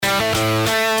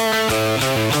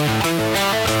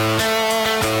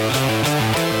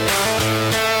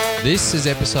This is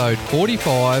episode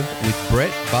 45 with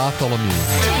Brett Bartholomew.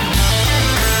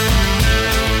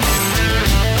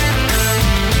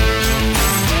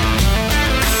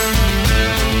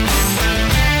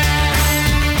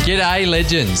 G'day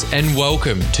legends and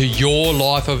welcome to Your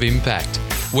Life of Impact,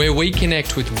 where we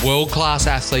connect with world-class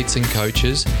athletes and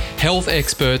coaches, health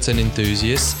experts and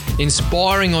enthusiasts,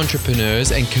 inspiring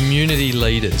entrepreneurs and community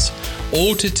leaders,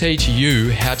 all to teach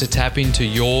you how to tap into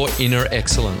your inner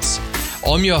excellence.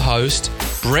 I'm your host,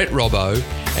 Brett Robbo,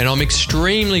 and I'm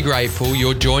extremely grateful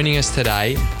you're joining us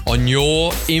today on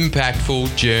your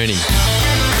impactful journey.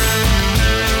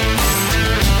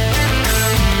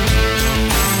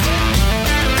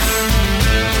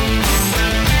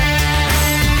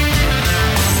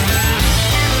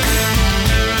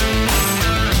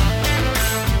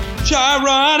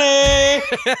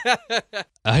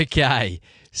 Okay,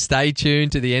 stay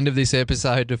tuned to the end of this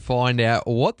episode to find out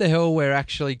what the hell we're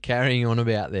actually carrying on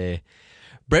about there.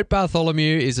 Brett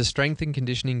Bartholomew is a strength and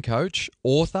conditioning coach,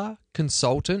 author,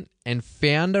 consultant, and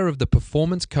founder of the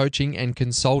performance coaching and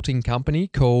consulting company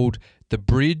called The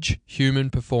Bridge Human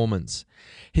Performance.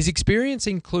 His experience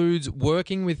includes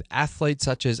working with athletes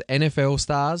such as NFL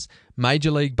stars,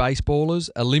 Major League Baseballers,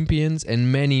 Olympians,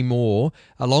 and many more,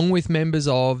 along with members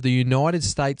of the United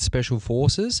States Special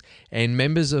Forces and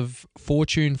members of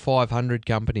Fortune 500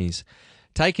 companies.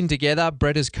 Taken together,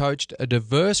 Brett has coached a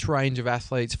diverse range of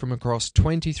athletes from across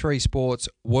 23 sports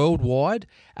worldwide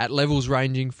at levels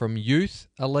ranging from youth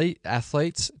elite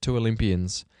athletes to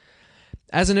Olympians.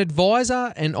 As an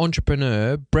advisor and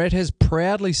entrepreneur, Brett has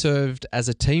proudly served as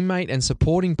a teammate and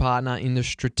supporting partner in the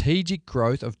strategic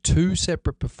growth of two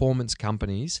separate performance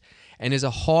companies and is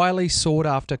a highly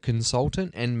sought-after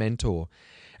consultant and mentor.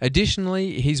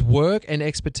 Additionally, his work and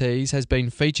expertise has been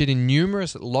featured in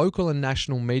numerous local and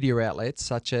national media outlets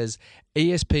such as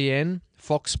ESPN,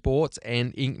 Fox Sports,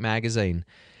 and Inc. magazine.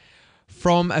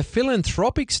 From a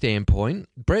philanthropic standpoint,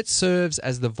 Brett serves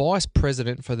as the vice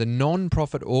president for the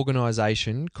non-profit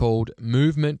organisation called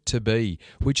Movement to Be,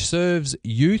 which serves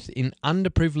youth in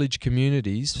underprivileged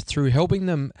communities through helping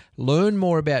them learn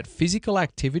more about physical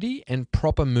activity and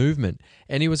proper movement.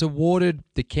 And he was awarded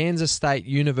the Kansas State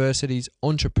University's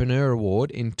Entrepreneur Award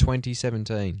in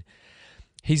 2017.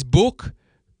 His book,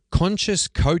 Conscious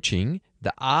Coaching,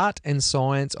 The Art and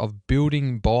Science of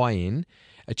Building Buy-In,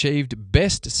 achieved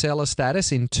bestseller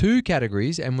status in two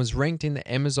categories and was ranked in the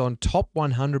Amazon Top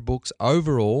 100 books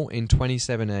overall in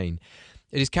 2017.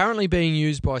 It is currently being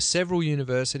used by several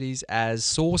universities as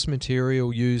source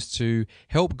material used to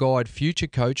help guide future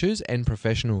coaches and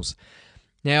professionals.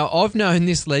 Now, I've known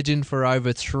this legend for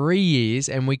over 3 years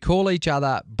and we call each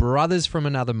other brothers from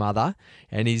another mother,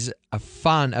 and he's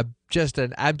just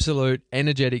an absolute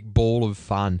energetic ball of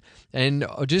fun. And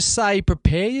I'll just say,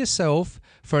 prepare yourself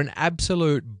for an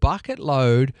absolute bucket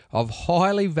load of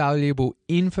highly valuable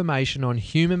information on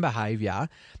human behavior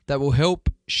that will help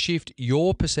shift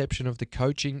your perception of the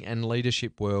coaching and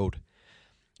leadership world.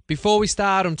 Before we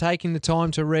start, I'm taking the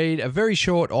time to read a very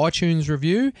short iTunes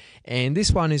review, and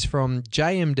this one is from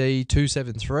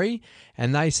JMD273,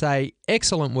 and they say,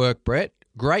 "Excellent work, Brett.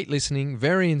 Great listening,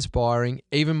 very inspiring.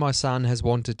 Even my son has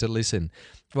wanted to listen."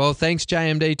 Well, thanks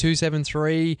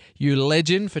JMD273, you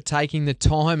legend, for taking the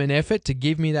time and effort to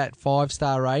give me that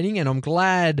 5-star rating, and I'm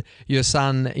glad your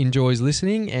son enjoys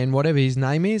listening, and whatever his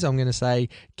name is, I'm going to say,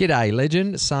 "G'day,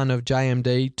 legend, son of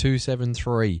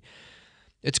JMD273.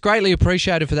 It's greatly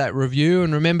appreciated for that review,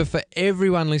 and remember, for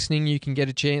everyone listening, you can get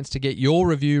a chance to get your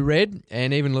review read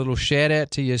and even a little shout out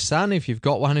to your son if you've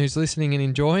got one who's listening and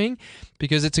enjoying,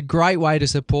 because it's a great way to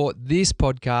support this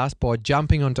podcast by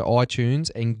jumping onto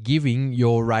iTunes and giving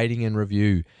your rating and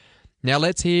review. Now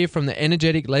let's hear from the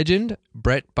energetic legend,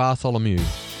 Brett Bartholomew.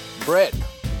 Brett,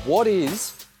 what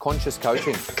is conscious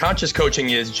coaching? Conscious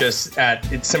coaching is just,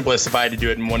 at its simplest, if I had to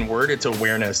do it in one word, it's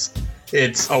awareness.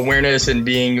 It's awareness and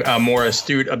being a more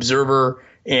astute observer,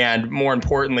 and more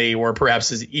importantly, or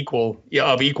perhaps of equal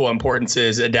importance,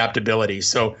 is adaptability.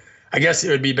 So I guess it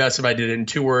would be best if I did it in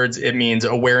 2 words. It means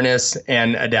awareness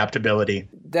and adaptability.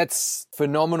 That's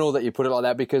phenomenal that you put it like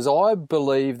that, because I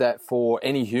believe that for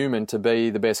any human to be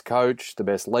the best coach, the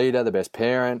best leader, the best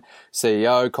parent,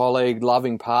 CEO, colleague,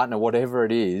 loving partner, whatever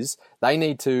it is, they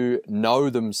need to know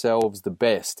themselves the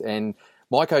best. And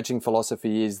my coaching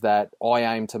philosophy is that I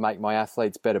aim to make my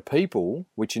athletes better people,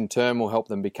 which in turn will help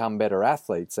them become better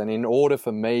athletes. And in order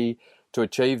for me to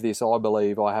achieve this, I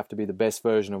believe I have to be the best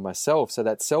version of myself. So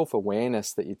that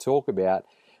self-awareness that you talk about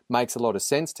makes a lot of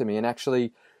sense to me. And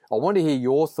actually, I want to hear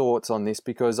your thoughts on this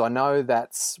because I know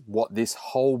that's what this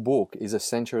whole book is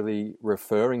essentially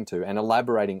referring to and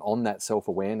elaborating on that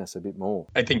self-awareness a bit more.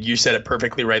 I think you said it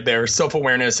perfectly right there.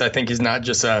 Self-awareness, I think, is not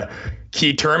just a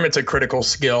key term, it's a critical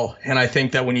skill. And I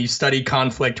think that when you study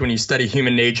conflict, when you study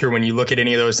human nature, when you look at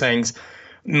any of those things,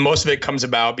 most of it comes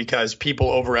about because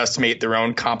people overestimate their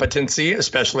own competency,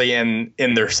 especially in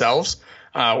themselves.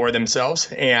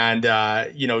 And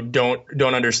don't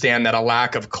understand that a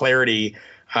lack of clarity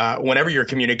whenever you're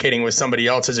communicating with somebody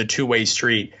else is a two-way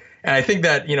street. And I think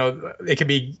that, it could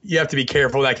be, you have to be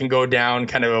careful. That can go down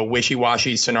kind of a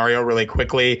wishy-washy scenario really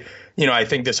quickly. I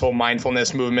think this whole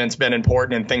mindfulness movement's been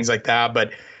important and things like that.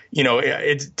 But,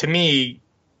 it's, to me,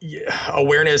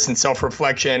 awareness and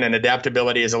self-reflection and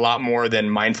adaptability is a lot more than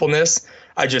mindfulness.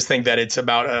 I just think that it's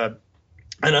about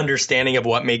an understanding of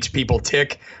what makes people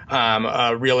tick,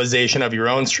 a realization of your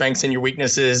own strengths and your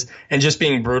weaknesses, and just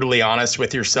being brutally honest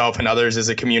with yourself and others as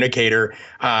a communicator.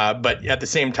 But at the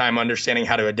same time, understanding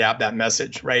how to adapt that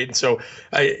message, right? And so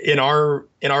in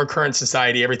our current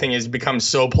society, everything has become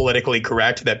so politically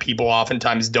correct that people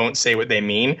oftentimes don't say what they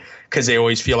mean because they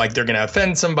always feel like they're going to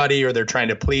offend somebody or they're trying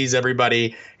to please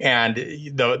everybody. And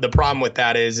the problem with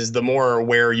that is the more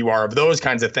aware you are of those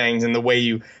kinds of things and the way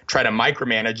you try to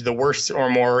micromanage, the worse or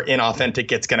more inauthentic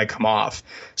it's going to come off.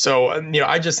 So,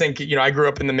 I just think, I grew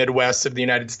up in the Midwest of the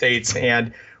United States,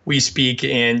 and we speak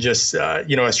in just,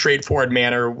 a straightforward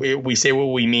manner. We say what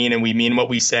we mean and we mean what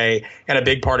we say. And a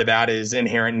big part of that is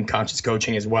inherent in conscious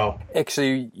coaching as well.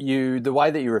 Actually, the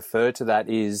way that you refer to that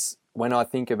is when I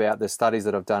think about the studies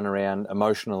that I've done around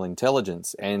emotional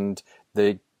intelligence, and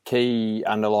the key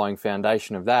underlying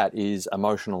foundation of that is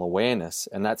emotional awareness.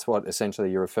 And that's what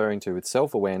essentially you're referring to with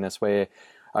self-awareness, where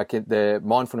the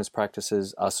mindfulness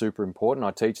practices are super important.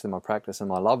 I teach them, I practice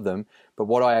them, I love them. But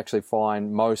what I actually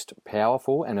find most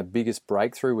powerful and a biggest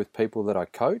breakthrough with people that I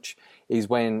coach is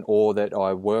or that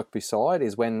I work beside,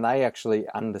 is when they actually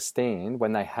understand,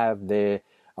 when they have their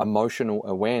emotional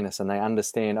awareness and they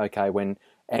understand, okay, when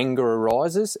anger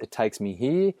arises, it takes me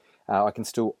here. I can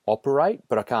still operate,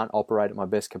 but I can't operate at my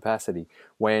best capacity.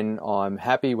 When I'm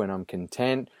happy, when I'm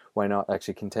content,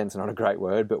 actually content's not a great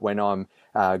word, but when I'm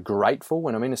grateful,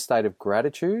 when I'm in a state of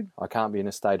gratitude, I can't be in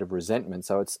a state of resentment.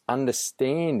 So it's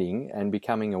understanding and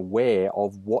becoming aware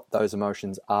of what those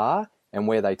emotions are and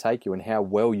where they take you and how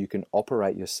well you can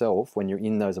operate yourself when you're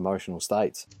in those emotional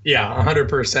states. Yeah,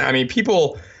 100%. I mean,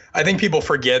 I think people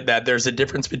forget that there's a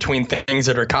difference between things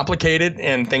that are complicated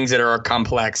and things that are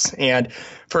complex. And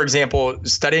for example,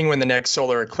 studying when the next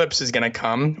solar eclipse is going to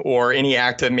come, or any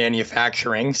act of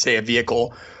manufacturing, say a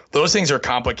vehicle, those things are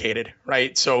complicated,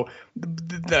 right? So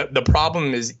the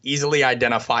problem is easily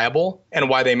identifiable, and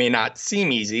why they may not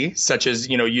seem easy, such as,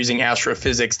 using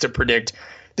astrophysics to predict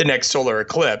the next solar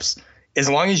eclipse. As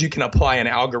long as you can apply an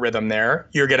algorithm there,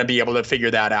 you're going to be able to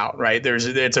figure that out, right?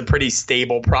 It's a pretty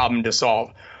stable problem to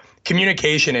solve.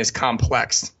 Communication is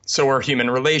complex, so are human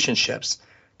relationships.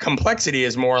 Complexity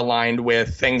is more aligned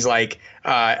with things like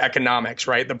economics,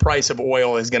 right? The price of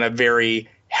oil is going to vary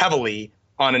heavily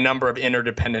on a number of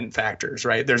interdependent factors,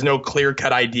 right? There's no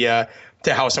clear-cut idea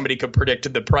to how somebody could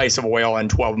predict the price of oil in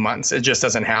 12 months. It just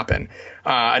doesn't happen.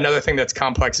 Another thing that's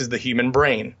complex is the human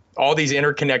brain. All these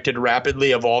interconnected,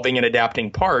 rapidly evolving and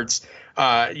adapting parts,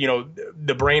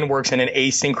 the brain works in an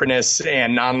asynchronous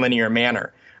and nonlinear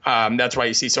manner. That's why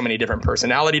you see so many different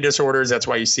personality disorders. That's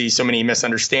why you see so many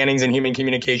misunderstandings in human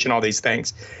communication, all these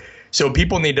things. So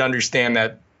people need to understand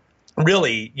that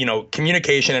really,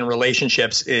 communication and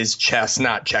relationships is chess,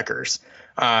 not checkers.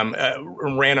 A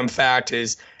random fact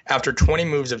is, after 20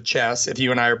 moves of chess, if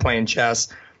you and I are playing chess,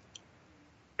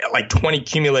 like 20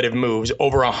 cumulative moves,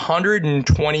 over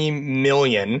 120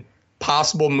 million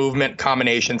possible movement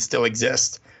combinations still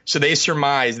exist. So they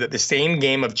surmise that the same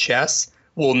game of chess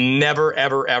will never,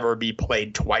 ever, ever be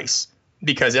played twice,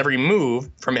 because every move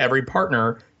from every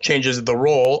partner changes the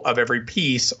role of every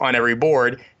piece on every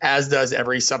board, as does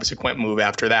every subsequent move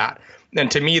after that. And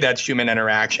to me, that's human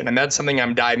interaction. And that's something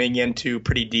I'm diving into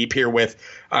pretty deep here with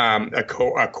a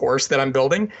course that I'm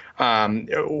building.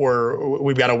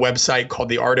 We've got a website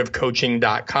called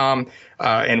theartofcoaching.com.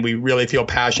 And we really feel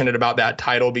passionate about that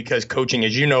title because coaching,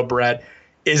 as you know, Brett,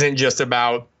 isn't just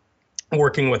about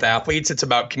working with athletes. It's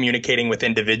about communicating with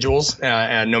individuals,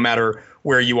 and no matter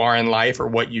where you are in life or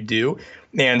what you do.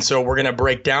 And so we're going to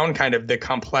break down kind of the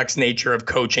complex nature of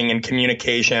coaching and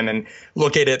communication and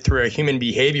look at it through a human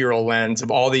behavioral lens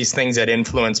of all these things that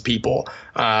influence people.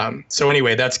 So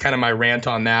anyway, that's kind of my rant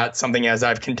on that, something as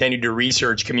I've continued to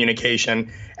research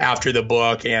communication after the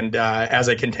book and as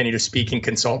I continue to speak and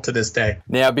consult to this day.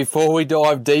 Now, before we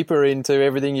dive deeper into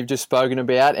everything you've just spoken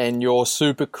about and your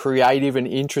super creative and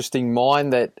interesting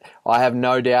mind that I have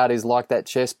no doubt is like that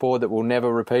chessboard that will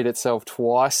never repeat itself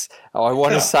twice, I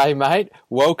want to say, mate,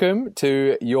 welcome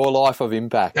to Your Life of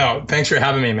Impact. Oh, thanks for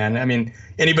having me, man. I mean,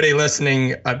 anybody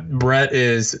listening, Brett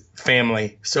is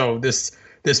family. So this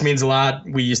means a lot.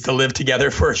 We used to live together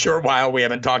for a short while. We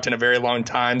haven't talked in a very long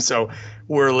time. So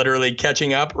we're literally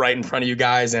catching up right in front of you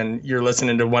guys, and you're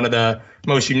listening to one of the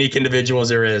most unique individuals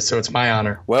there is. So it's my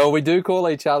honor. Well, we do call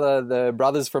each other the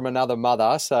brothers from another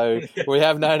mother. So we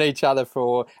have known each other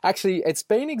for, actually, it's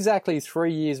been exactly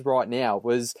 3 years right now. It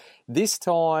was this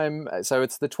time, so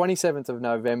it's the 27th of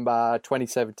November,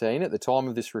 2017 at the time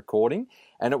of this recording.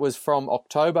 And it was from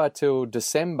October till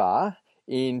December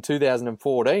in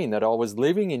 2014 that I was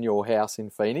living in your house in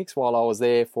Phoenix while I was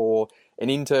there for an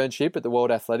internship at the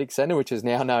World Athletics Centre, which is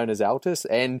now known as Altus.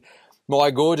 And my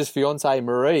gorgeous fiancée,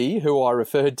 Marie, who I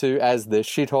referred to as the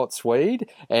shit-hot Swede,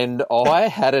 and I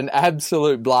had an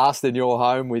absolute blast in your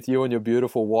home with you and your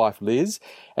beautiful wife, Liz.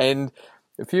 And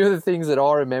a few of the things that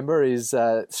I remember is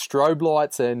strobe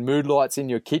lights and mood lights in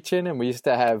your kitchen, and we used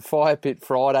to have Fire Pit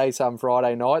Friday some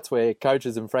Friday nights where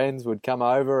coaches and friends would come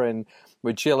over and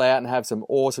we'd chill out and have some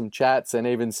awesome chats and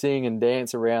even sing and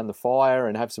dance around the fire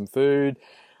and have some food.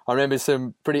 I remember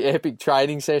some pretty epic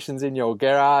training sessions in your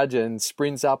garage and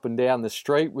sprints up and down the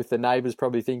street with the neighbours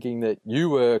probably thinking that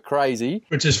you were crazy.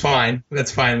 Which is fine.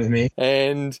 That's fine with me.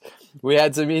 And we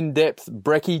had some in-depth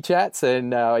brekkie chats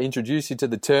and I introduced you to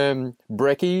the term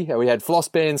brekkie. We had floss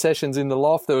band sessions in the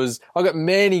loft. I got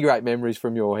many great memories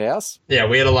from your house. Yeah,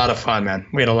 we had a lot of fun, man.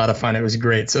 We had a lot of fun. It was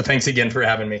great. So thanks again for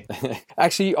having me.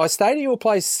 Actually, I stayed at your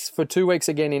place for 2 weeks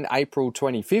again in April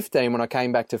 2015 when I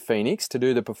came back to Phoenix to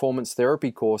do the performance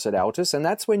therapy course at Altus, and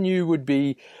that's when you would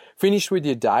be finished with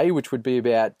your day, which would be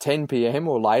about 10 p.m.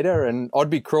 or later, and I'd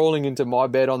be crawling into my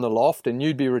bed on the loft and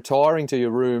you'd be retiring to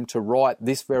your room to write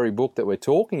this very book that we're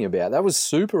talking about. That was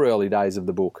super early days of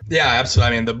the book. Yeah,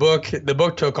 absolutely. I mean, the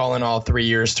book took all in all 3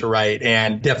 years to write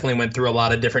and definitely went through a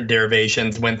lot of different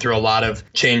derivations, went through a lot of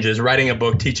changes. Writing a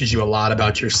book teaches you a lot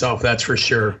about yourself, that's for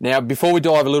sure. Now, before we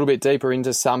dive a little bit deeper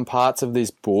into some parts of this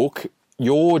book,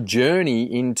 your journey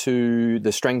into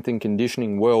the strength and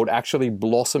conditioning world actually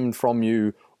blossomed from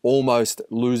you almost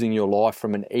losing your life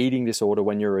from an eating disorder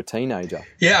when you were a teenager.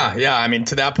 Yeah. I mean,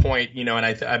 to that point, and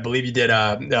I believe you did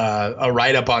a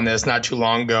write-up on this not too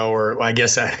long ago, or I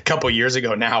guess a couple years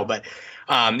ago now. But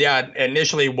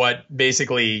initially what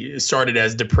basically started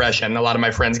as depression. A lot of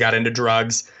my friends got into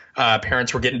drugs.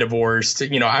 Parents were getting divorced.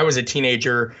 I was a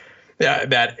teenager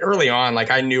that early on, like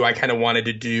I knew I kind of wanted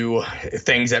to do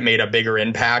things that made a bigger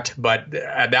impact. But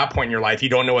at that point in your life, you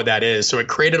don't know what that is. So it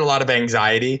created a lot of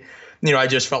anxiety. I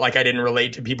just felt like I didn't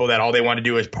relate to people that all they want to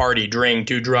do is party, drink,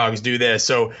 do drugs, do this.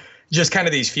 So just kind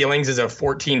of these feelings as a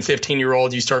 14,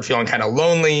 15-year-old, you start feeling kind of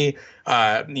lonely.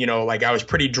 Like I was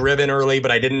pretty driven early,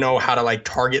 but I didn't know how to like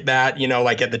target that.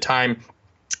 Like at the time,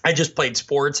 I just played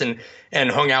sports and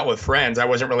hung out with friends. I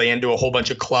wasn't really into a whole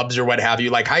bunch of clubs or what have you.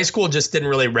 Like high school just didn't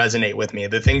really resonate with me.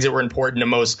 The things that were important to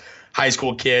most high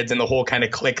school kids and the whole kind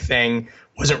of clique thing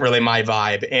wasn't really my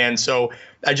vibe. And so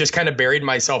I just kind of buried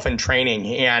myself in training.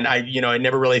 And I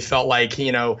never really felt like,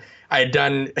 I had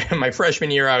done my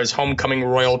freshman year, I was homecoming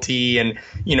royalty and,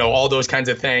 all those kinds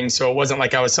of things. So it wasn't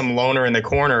like I was some loner in the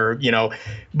corner,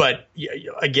 but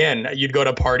again, you'd go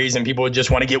to parties and people would just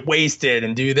want to get wasted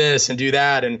and do this and do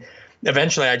that. And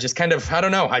eventually I just kind of,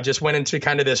 I just went into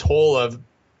kind of this hole of,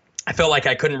 I felt like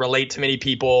I couldn't relate to many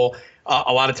people.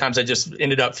 A lot of times I just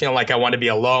ended up feeling like I wanted to be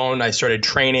alone. I started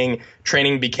training.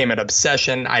 Training became an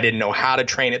obsession. I didn't know how to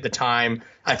train at the time.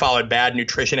 I followed bad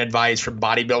nutrition advice from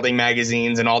bodybuilding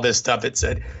magazines and all this stuff that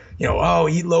said, eat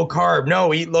low carb.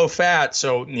 No, eat low fat.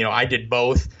 So, I did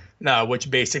both, which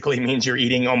basically means you're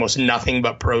eating almost nothing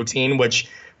but protein, which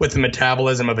with the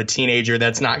metabolism of a teenager,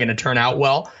 that's not going to turn out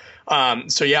well. I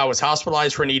was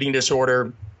hospitalized for an eating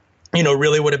disorder.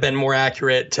 Really would have been more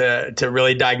accurate to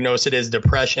really diagnose it as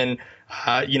depression,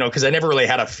 because I never really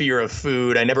had a fear of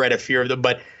food. I never had a fear of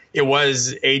but it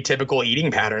was atypical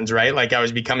eating patterns, right? Like I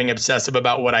was becoming obsessive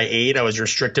about what I ate. I was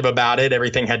restrictive about it.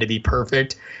 Everything had to be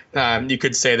perfect. You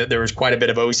could say that there was quite a bit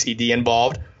of OCD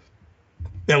involved.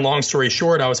 And long story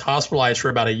short, I was hospitalized for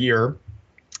about a year.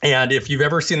 And if you've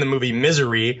ever seen the movie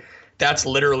Misery, that's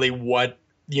literally what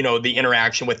the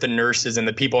interaction with the nurses and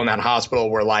the people in that hospital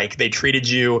were like. They treated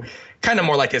you kind of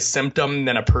more like a symptom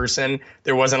than a person.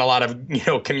 There wasn't a lot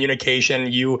of,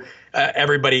 communication.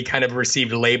 Everybody kind of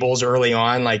received labels early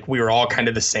on, like we were all kind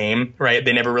of the same, right?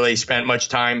 They never really spent much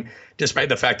time, despite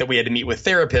the fact that we had to meet with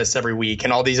therapists every week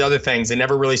and all these other things. They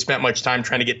never really spent much time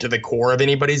trying to get to the core of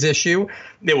anybody's issue.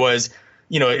 It was,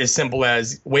 as simple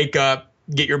as wake up,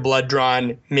 get your blood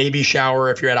drawn, maybe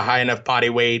shower if you're at a high enough body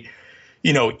weight,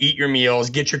 eat your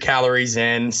meals, get your calories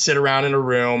in, sit around in a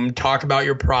room, talk about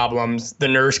your problems. The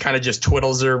nurse kind of just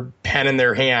twiddles their pen in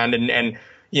their hand and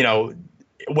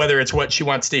whether it's what she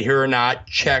wants to hear or not,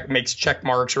 makes check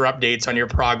marks or updates on your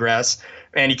progress.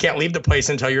 And you can't leave the place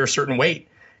until you're a certain weight.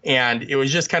 And it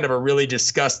was just kind of a really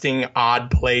disgusting,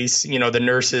 odd place. The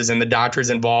nurses and the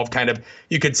doctors involved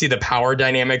you could see the power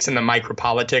dynamics and the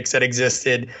micropolitics that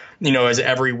existed, as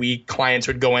every week clients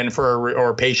would go in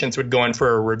or patients would go in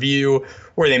for a review.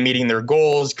 Were they meeting their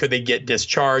goals? Could they get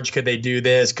discharged? Could they do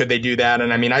this? Could they do that?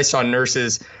 And I saw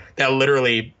nurses that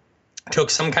literally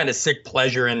took some kind of sick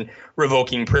pleasure in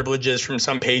revoking privileges from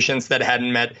some patients that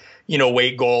hadn't met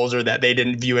weight goals or that they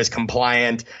didn't view as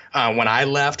compliant. When I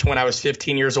left, when I was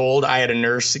 15 years old, I had a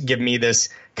nurse give me this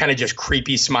kind of just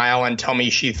creepy smile and tell me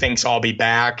she thinks I'll be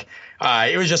back.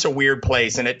 It was just a weird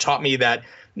place. And it taught me that,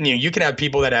 you can have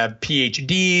people that have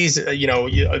PhDs,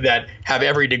 that have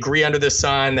every degree under the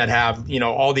sun, that have,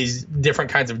 all these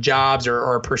different kinds of jobs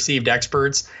or perceived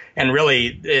experts. And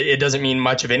really, it doesn't mean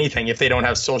much of anything if they don't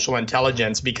have social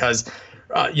intelligence, because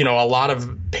a lot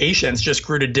of patients just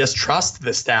grew to distrust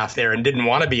the staff there and didn't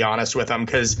want to be honest with them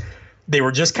because they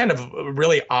were just kind of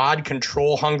really odd,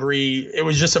 control hungry. It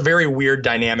was just a very weird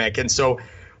dynamic. And so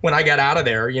when I got out of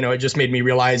there, it just made me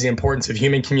realize the importance of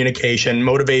human communication,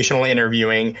 motivational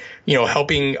interviewing,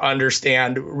 helping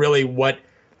understand really what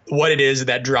it is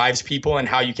that drives people and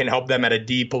how you can help them at a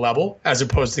deep level, as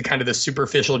opposed to kind of the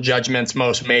superficial judgments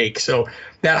most make. So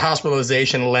that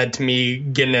hospitalization led to me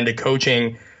getting into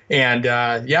coaching. And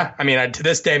to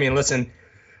this day, listen,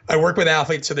 I work with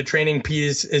athletes, so the training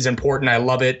piece is important. I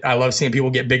love it. I love seeing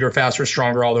people get bigger, faster,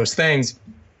 stronger, all those things,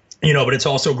 but it's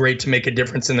also great to make a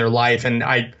difference in their life. And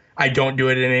I don't do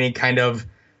it in any kind of,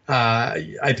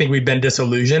 I think we've been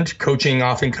disillusioned. Coaching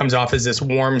often comes off as this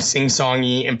warm,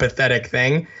 sing-songy, empathetic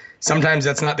thing. Sometimes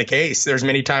that's not the case. There's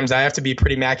many times I have to be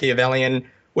pretty Machiavellian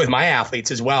with my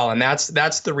athletes as well. And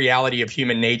that's the reality of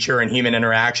human nature and human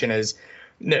interaction is,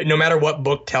 no matter what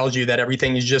book tells you that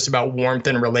everything is just about warmth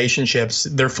and relationships,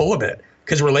 they're full of it,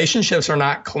 because relationships are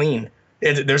not clean.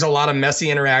 There's a lot of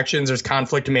messy interactions. There's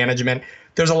conflict management.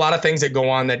 There's a lot of things that go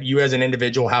on that you as an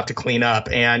individual have to clean up.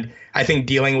 And I think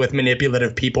dealing with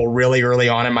manipulative people really early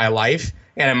on in my life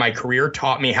and in my career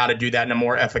taught me how to do that in a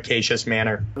more efficacious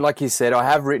manner. Like you said, I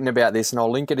have written about this and I'll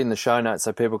link it in the show notes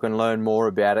so people can learn more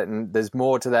about it. And there's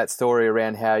more to that story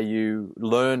around how you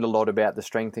learned a lot about the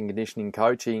strength and conditioning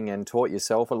coaching and taught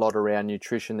yourself a lot around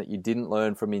nutrition that you didn't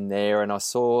learn from in there. And I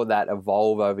saw that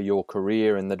evolve over your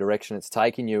career and the direction it's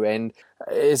taken you. And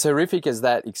as horrific as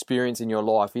that experience in your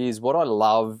life is, what I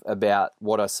love about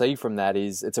what I see from that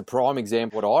is it's a prime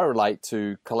example. What I relate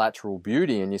to Collateral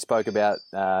Beauty, and you spoke about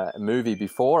a movie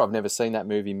before. I've never seen that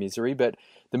movie, Misery, but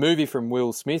the movie from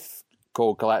Will Smith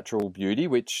called Collateral Beauty,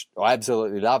 which I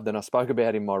absolutely loved, and I spoke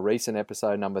about in my recent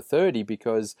episode number 30,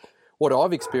 because what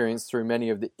I've experienced through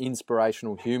many of the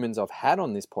inspirational humans I've had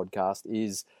on this podcast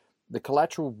is the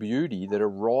collateral beauty that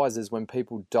arises when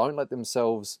people don't let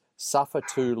themselves suffer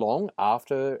too long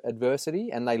after adversity,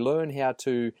 and they learn how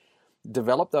to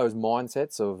develop those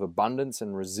mindsets of abundance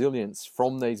and resilience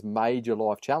from these major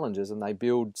life challenges, and they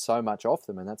build so much off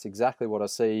them. And that's exactly what I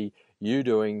see you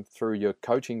doing through your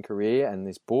coaching career and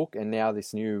this book, and now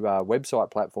this new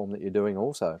website platform that you're doing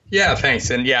also. Yeah, thanks.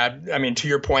 And yeah, to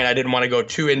your point, I didn't want to go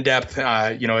too in depth.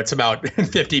 It's about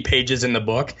 50 pages in the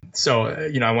book. So,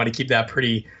 I want to keep that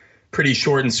pretty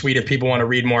short and sweet. If people want to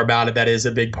read more about it, that is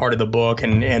a big part of the book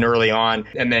and early on.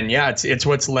 And then, it's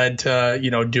what's led to,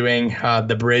 doing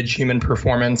the Bridge Human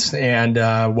Performance and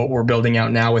what we're building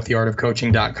out now with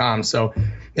theartofcoaching.com. So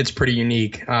it's pretty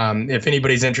unique. If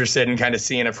anybody's interested in kind of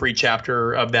seeing a free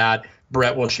chapter of that,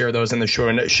 Brett will share those in the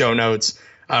show notes.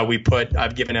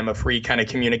 I've given him a free kind of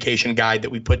communication guide that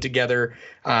we put together,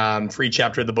 free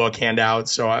chapter of the book handout.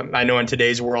 So I know in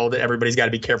today's world, everybody's got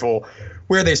to be careful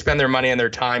where they spend their money and their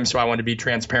time. So I want to be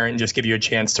transparent and just give you a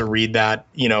chance to read that,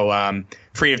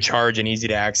 free of charge and easy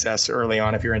to access early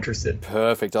on if you're interested.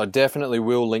 Perfect. I definitely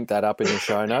will link that up in the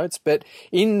show notes. But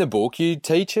in the book, you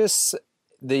teach us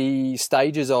the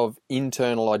stages of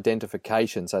internal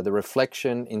identification, so the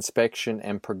reflection, inspection,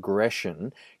 and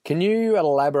progression. Can you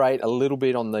elaborate a little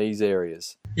bit on these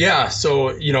areas? Yeah.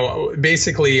 So,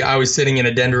 basically I was sitting in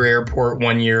a Denver airport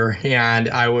one year, and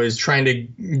I was trying to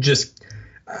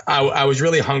I was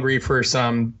really hungry for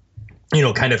some,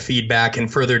 kind of feedback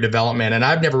and further development. And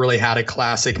I've never really had a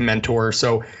classic mentor.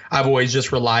 So I've always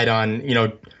just relied on,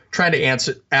 trying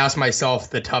to ask myself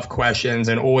the tough questions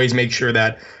and always make sure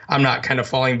that I'm not kind of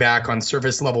falling back on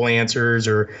surface level answers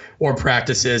or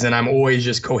practices. And I'm always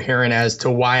just coherent as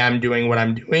to why I'm doing what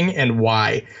I'm doing and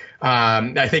why.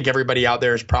 I think everybody out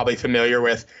there is probably familiar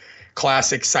with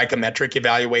classic psychometric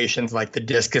evaluations like the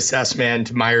DISC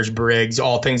assessment, Myers-Briggs,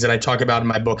 all things that I talk about in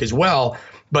my book as well.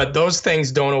 But those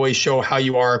things don't always show how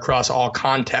you are across all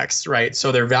contexts, right?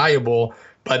 So they're valuable,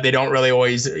 but they don't really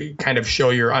always kind of show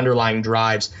your underlying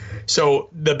drives. So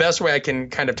the best way I can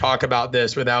kind of talk about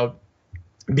this without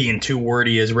being too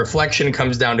wordy is reflection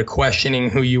comes down to questioning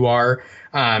who you are,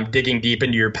 digging deep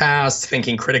into your past,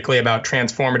 thinking critically about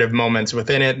transformative moments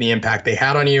within it and the impact they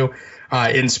had on you.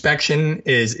 Inspection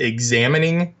is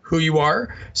examining who you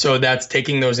are. So that's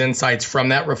taking those insights from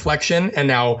that reflection and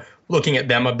now looking at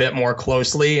them a bit more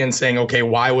closely and saying, okay,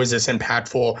 why was this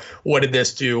impactful? What did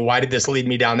this do? Why did this lead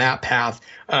me down that path?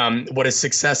 What does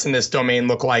success in this domain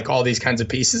look like? All these kinds of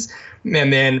pieces.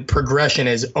 And then progression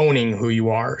is owning who you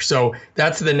are. So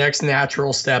that's the next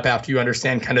natural step after you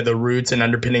understand kind of the roots and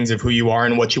underpinnings of who you are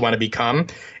and what you want to become.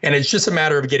 And it's just a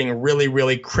matter of getting really,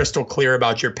 really crystal clear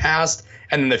about your past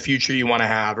and then the future you want to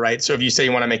have, right? So if you say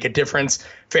you want to make a difference,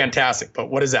 fantastic. But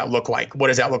what does that look like? What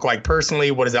does that look like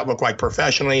personally? What does that look like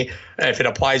professionally? If it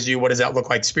applies to you, what does that look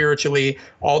like spiritually?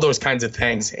 All those kinds of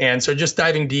things. And so just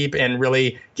diving deep and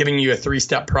really giving you a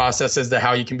 3-step process as to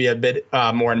how you can be a bit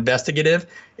more investigative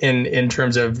in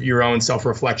terms of your own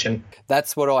self-reflection.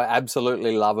 That's what I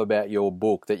absolutely love about your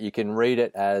book, that you can read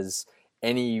it as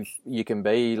you can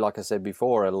be, like I said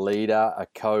before, a leader, a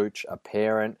coach, a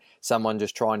parent, someone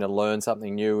just trying to learn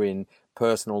something new in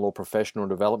personal or professional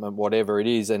development, whatever it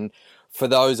is. And for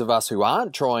those of us who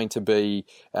aren't trying to be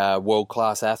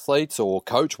world-class athletes or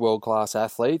coach world-class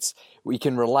athletes, we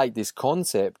can relate this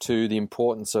concept to the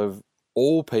importance of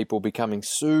all people becoming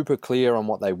super clear on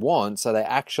what they want so they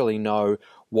actually know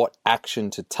what action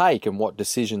to take and what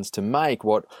decisions to make,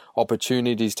 what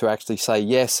opportunities to actually say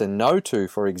yes and no to,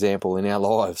 for example, in our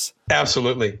lives.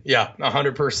 Absolutely. Yeah,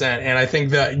 100%. And I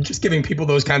think that just giving people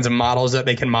those kinds of models that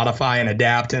they can modify and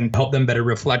adapt and help them better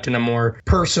reflect in a more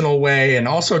personal way and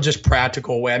also just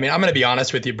practical way. I mean, I'm going to be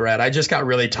honest with you, Brett. I just got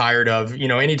really tired of,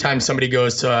 anytime somebody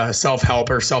goes to self-help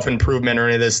or self-improvement or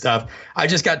any of this stuff, I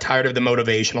just got tired of the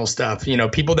motivational stuff.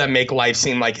 People that make life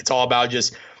seem like it's all about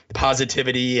just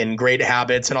positivity and great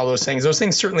habits and all those things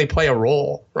certainly play a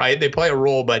role, right? They play a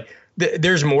role, but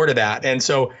there's more to that. And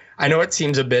so I know it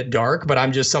seems a bit dark, but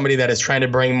I'm just somebody that is trying to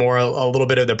bring more a little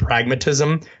bit of the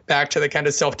pragmatism back to the kind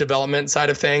of self-development side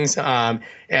of things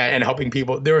and helping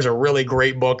people. There was a really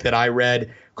great book that I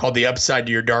read called The Upside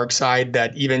to Your Dark Side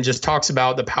that even just talks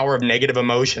about the power of negative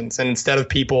emotions. And instead of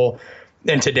people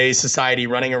in today's society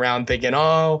running around thinking,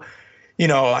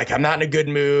 like I'm not in a good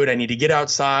mood, I need to get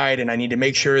outside and I need to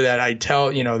make sure that I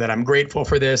tell, that I'm grateful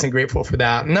for this and grateful for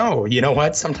that. No, you know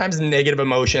what? Sometimes the negative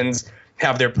emotions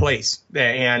have their place.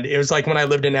 And it was like when I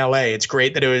lived in LA, it's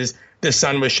great that the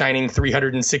sun was shining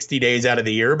 360 days out of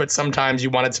the year, but sometimes you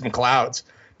wanted some clouds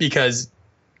because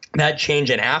that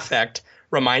change in affect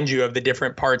reminds you of the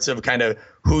different parts of kind of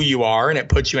who you are. And it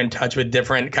puts you in touch with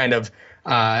different kind of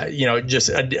just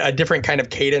a different kind of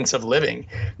cadence of living.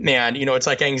 Man, it's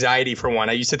like anxiety for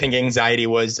one. I used to think anxiety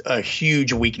was a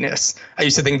huge weakness. I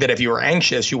used to think that if you were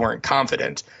anxious, you weren't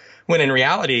confident. When in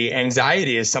reality,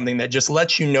 anxiety is something that just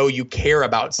lets you know you care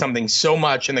about something so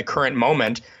much in the current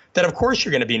moment that of course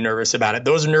you're going to be nervous about it.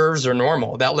 Those nerves are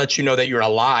normal. That lets you know that you're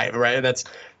alive, right? That's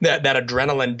that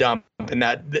adrenaline dump and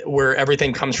that where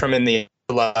everything comes from in the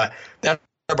that's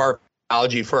our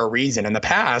biology for a reason. In the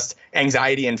past,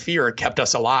 anxiety and fear kept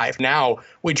us alive. Now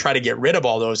we try to get rid of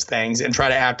all those things and try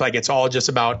to act like it's all just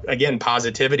about, again,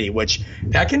 positivity, which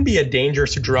that can be a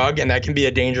dangerous drug and that can be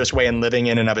a dangerous way in living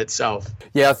in and of itself.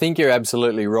 Yeah, I think you're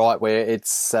absolutely right where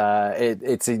it's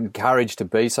encouraged to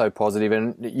be so positive.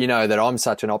 And you know that I'm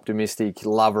such an optimistic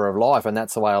lover of life and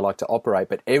that's the way I like to operate.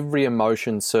 But every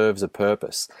emotion serves a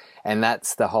purpose. And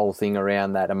that's the whole thing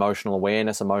around that emotional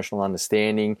awareness, emotional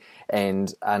understanding,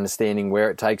 and understanding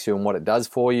where it takes you and what it does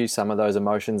for you. Some of those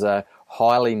emotions are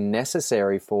highly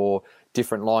necessary for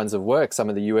different lines of work. Some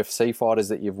of the UFC fighters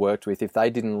that you've worked with, if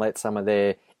they didn't let some of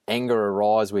their anger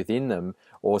arise within them,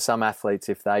 or some athletes,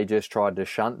 if they just tried to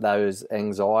shunt those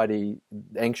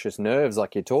anxious nerves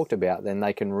like you talked about, then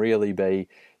they can really be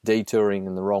detouring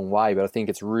in the wrong way. But I think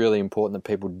it's really important that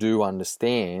people do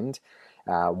understand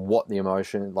what the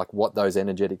emotion, like what those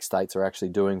energetic states are actually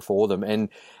doing for them. And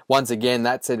once again,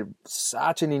 that's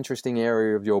such an interesting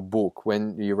area of your book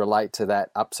when you relate to that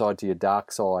upside to your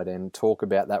dark side and talk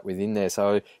about that within there.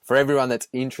 So for everyone that's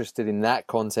interested in that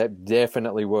concept,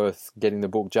 definitely worth getting the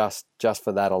book just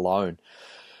for that alone.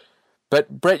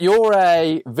 But Brett, you're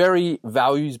a very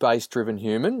values-based driven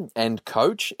human and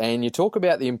coach, and you talk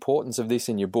about the importance of this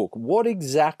in your book. What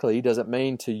exactly does it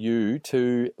mean to you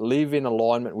to live in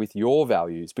alignment with your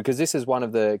values? Because this is one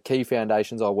of the key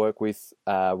foundations I work with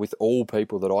all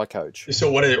people that I coach. So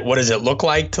what does it look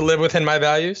like to live within my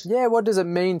values? Yeah, what does it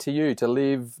mean to you to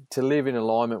live in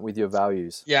alignment with your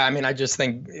values? Yeah, I mean, I just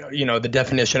think, the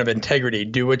definition of integrity,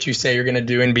 do what you say you're going to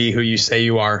do and be who you say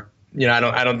you are.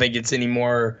 I don't think it's any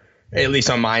more, at least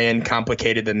on my end,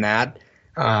 complicated than that.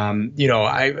 My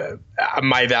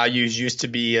values used to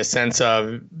be a sense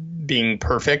of being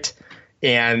perfect,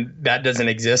 and that doesn't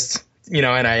exist. And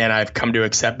I've come to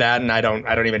accept that, and I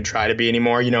don't even try to be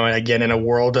anymore. And again, in a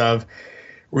world of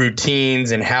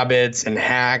routines and habits and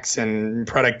hacks and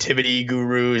productivity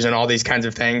gurus and all these kinds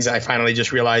of things, I finally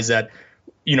just realized that,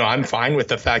 I'm fine with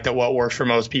the fact that what works for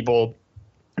most people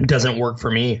doesn't work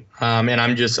for me. And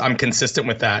I'm consistent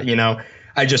with that.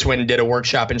 I just went and did a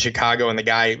workshop in Chicago, and the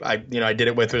guy I did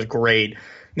it with was great,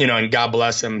 and God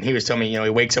bless him. He was telling me, he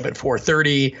wakes up at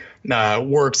 4:30,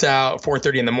 works out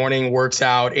 4:30 in the morning, works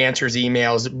out, answers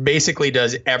emails, basically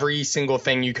does every single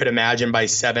thing you could imagine by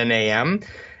 7 a.m.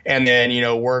 And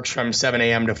then, works from 7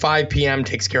 a.m. to 5 p.m.,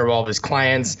 takes care of all of his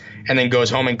clients, and then goes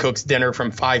home and cooks dinner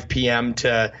from 5 p.m.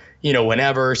 to,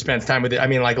 whenever, spends time with it. I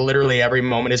mean, like literally every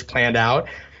moment is planned out.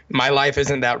 My life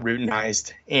isn't that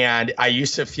routinized, and I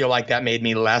used to feel like that made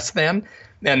me less than.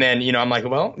 And then, I'm like,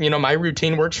 well, my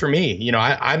routine works for me.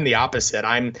 I'm the opposite.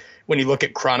 When you look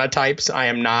at chronotypes, I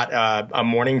am not a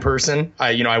morning person.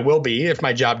 I will be if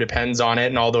my job depends on it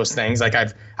and all those things. Like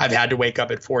I've had to wake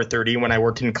up at 4:30 when I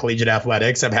worked in collegiate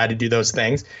athletics. I've had to do those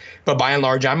things, but by and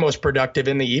large, I'm most productive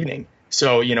in the evening.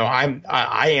 So,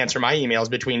 I answer my emails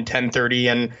between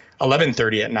 10:30 and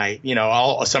 11:30 at night.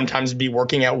 I'll sometimes be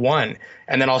working at 1,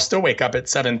 and then I'll still wake up at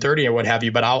 7:30 or what have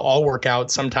you, but I'll work out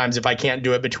sometimes if I can't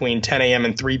do it between 10 a.m.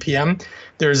 and 3 p.m.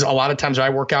 There's a lot of times I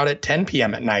work out at 10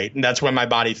 p.m. at night, and that's when my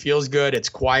body feels good. It's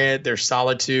quiet. There's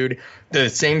solitude. The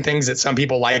same things that some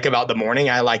people like about the morning,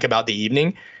 I like about the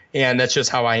evening, and that's just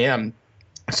how I am.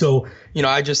 So,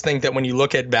 I just think that when you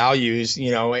look at values,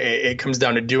 it comes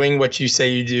down to doing what you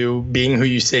say you do, being who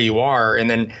you say you are, and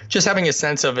then just having a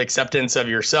sense of acceptance of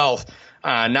yourself.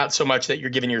 Not so much that you're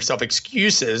giving yourself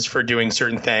excuses for doing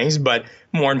certain things, but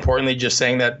more importantly, just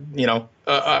saying that,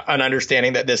 an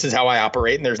understanding that this is how I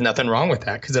operate and there's nothing wrong with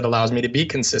that because it allows me to be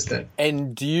consistent.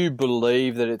 And do you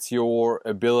believe that it's your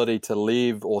ability to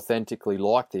live authentically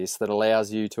like this that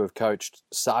allows you to have coached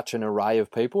such an array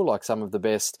of people, like some of the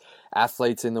best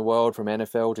athletes in the world from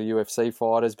NFL to UFC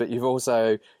fighters, but you've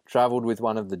also traveled with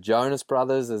one of the Jonas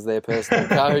Brothers as their personal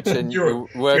coach, and you're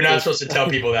not supposed to tell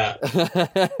people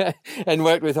that. And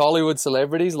worked with Hollywood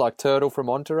celebrities like Turtle from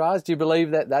Entourage. Do you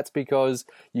believe that that's because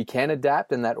you can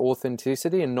adapt and that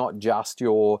authenticity and not just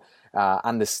your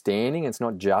understanding? It's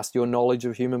not just your knowledge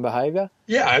of human behavior?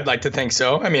 Yeah, I'd like to think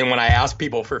so. I mean, when I ask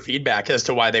people for feedback as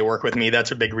to why they work with me,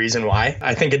 that's a big reason why.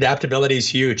 I think adaptability is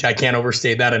huge. I can't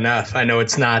overstate that enough. I know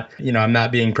it's not, I'm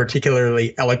not being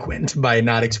particularly eloquent by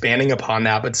not expanding upon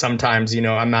that, but sometimes,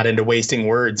 I'm not into wasting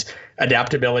words.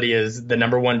 Adaptability is the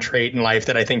number one trait in life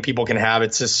that I think people can have.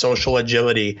 It's just social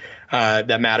agility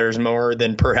that matters more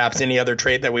than perhaps any other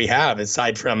trait that we have,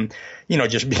 aside from,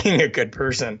 just being a good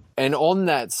person. And on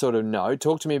that sort of note,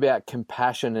 talk to me about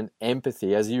compassion and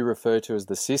empathy, as you refer to as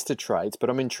the sister traits. But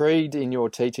I'm intrigued in your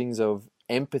teachings of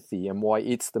empathy and why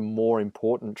it's the more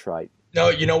important trait. No,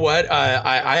 you know what?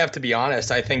 I have to be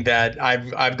honest. I think that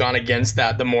I've gone against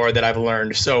that the more that I've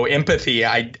learned. So empathy,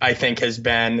 I think, has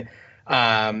been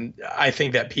I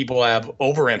think that people have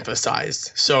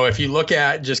overemphasized. So if you look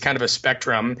at just kind of a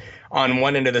spectrum, on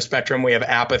one end of the spectrum, we have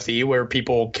apathy, where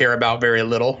people care about very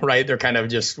little, right? They're kind of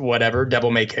just whatever,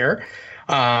 devil may care.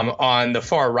 On the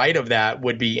far right of that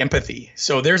would be empathy.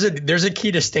 So there's a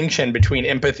key distinction between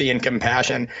empathy and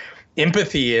compassion.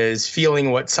 Empathy is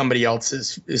feeling what somebody else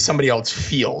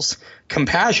feels.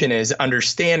 Compassion is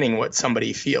understanding what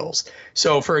somebody feels.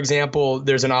 So, for example,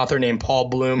 there's an author named Paul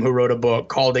Bloom who wrote a book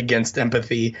called Against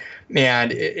Empathy,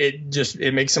 and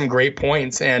it makes some great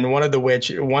points. And one of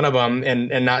them,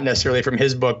 and not necessarily from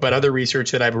his book, but other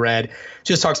research that I've read,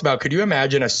 just talks about, could you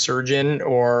imagine a surgeon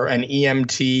or an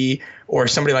EMT or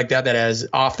somebody like that has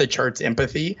off the charts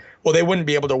empathy? Well, they wouldn't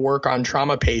be able to work on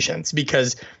trauma patients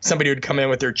because somebody would come in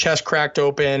with their chest cracked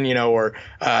open, or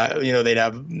they'd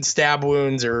have stab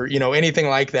wounds or, anything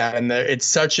like that. And it's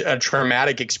such a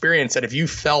traumatic experience that if you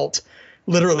felt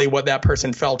literally what that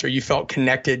person felt, or you felt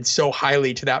connected so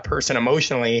highly to that person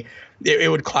emotionally, it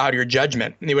would cloud your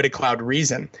judgment. It would cloud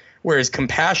reason. Whereas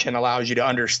compassion allows you to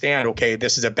understand, okay,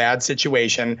 this is a bad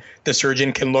situation. The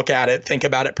surgeon can look at it, think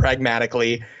about it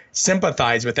pragmatically,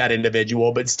 sympathize with that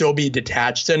individual, but still be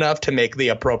detached enough to make the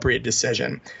appropriate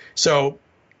decision. So,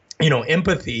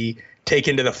 empathy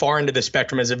taken to the far end of the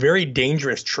spectrum is a very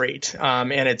dangerous trait,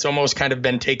 and it's almost kind of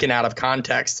been taken out of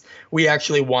context. We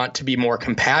actually want to be more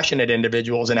compassionate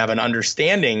individuals and have an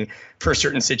understanding for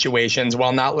certain situations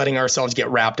while not letting ourselves get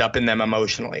wrapped up in them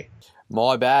emotionally.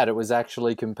 My bad. It was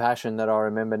actually compassion that I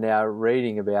remember now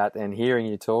reading about and hearing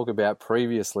you talk about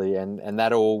previously, and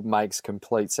that all makes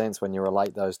complete sense when you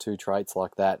relate those two traits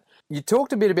like that. You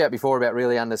talked a bit before about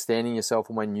really understanding yourself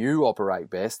and when you operate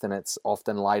best, and it's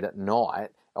often late at night.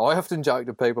 I often joke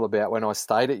to people about when I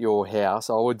stayed at your house,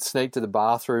 I would sneak to the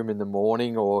bathroom in the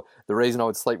morning, or the reason I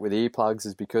would sleep with earplugs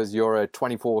is because you're a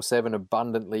 24/7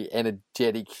 abundantly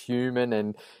energetic human,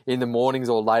 and in the mornings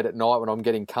or late at night when I'm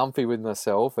getting comfy with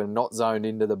myself and not zoned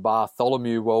into the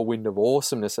Bartholomew whirlwind of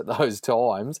awesomeness at those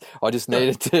times, I just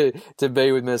needed to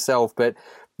be with myself. But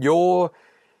your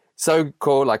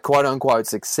so-called, quote unquote,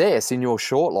 success in your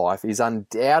short life is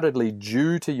undoubtedly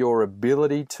due to your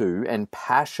ability to and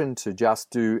passion to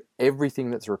just do everything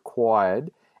that's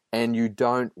required, and you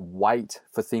don't wait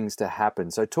for things to happen.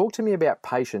 So talk to me about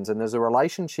patience, and there's a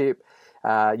relationship,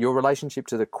 your relationship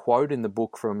to the quote in the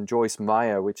book from Joyce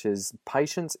Meyer, which is,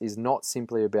 patience is not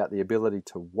simply about the ability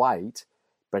to wait,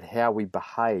 but how we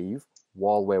behave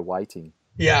while we're waiting.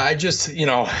 Yeah, this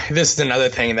is another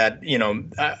thing that,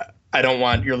 I don't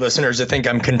want your listeners to think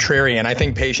I'm contrarian. I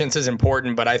think patience is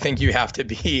important, but I don't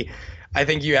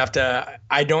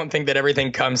think that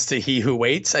everything comes to he who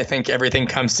waits. I think everything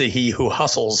comes to he who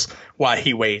hustles while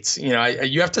he waits. You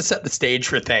have to set the stage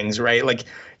for things, right?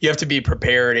 You have to be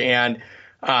prepared. And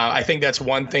I think that's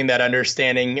one thing, that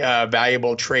understanding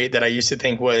valuable trait that I used to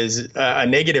think was a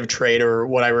negative trait, or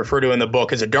what I refer to in the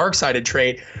book as a dark-sided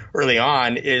trait early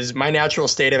on, is my natural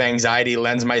state of anxiety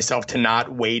lends myself to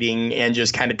not waiting and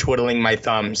just kind of twiddling my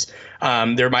thumbs.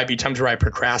 There might be times where I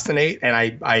procrastinate, and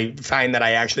I find that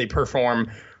I actually perform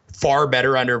far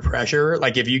better under pressure.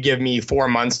 Like if you give me 4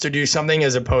 months to do something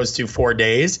as opposed to 4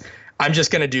 days, I'm just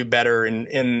going to do better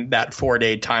in that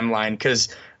 4-day timeline,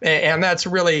 and that's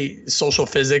really social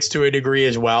physics to a degree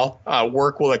as well.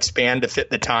 Work will expand to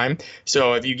fit the time.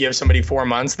 So if you give somebody 4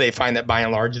 months, they find that by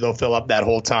and large, they'll fill up that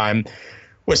whole time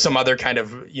with some other kind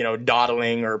of,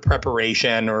 dawdling or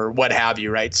preparation or what have you,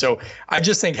 right? So I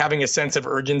just think having a sense of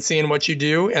urgency in what you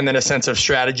do, and then a sense of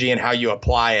strategy and how you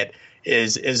apply it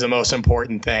is the most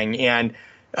important thing. And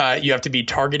you have to be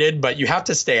targeted, but you have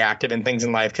to stay active in things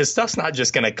in life, because stuff's not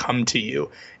just going to come to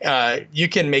you. You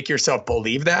can make yourself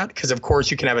believe that, because of course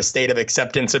you can have a state of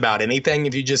acceptance about anything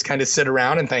if you just kind of sit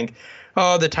around and think,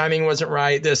 oh, the timing wasn't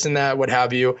right, this and that, what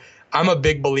have you. I'm a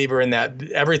big believer in that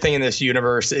everything in this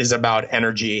universe is about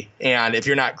energy. And if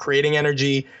you're not creating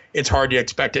energy, it's hard to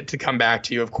expect it to come back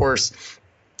to you. Of course,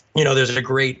 there's a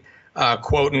great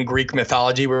quote in Greek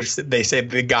mythology where they say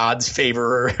the gods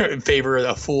favor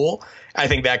a fool. I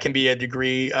think that can be a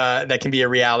degree, that can be a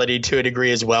reality to a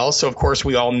degree as well. So of course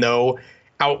we all know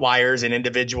outliers and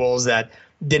individuals that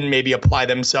didn't maybe apply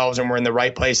themselves and were in the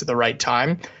right place at the right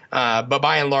time. But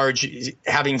by and large,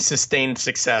 having sustained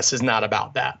success is not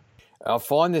about that. I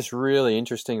find this really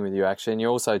interesting with you, actually, and you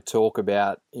also talk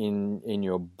about in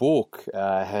your book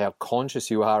how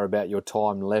conscious you are about your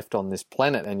time left on this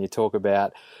planet, and you talk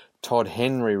about Todd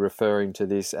Henry referring to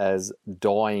this as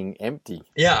dying empty.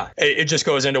 Yeah, it just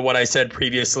goes into what I said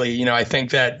previously. I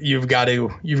think that you've got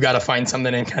to find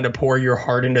something and kind of pour your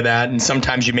heart into that. And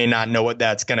sometimes you may not know what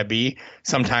that's going to be.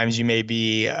 Sometimes you may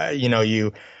be,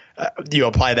 you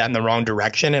apply that in the wrong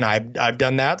direction. And I've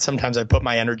done that. Sometimes I put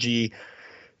my energy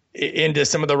into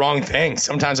some of the wrong things.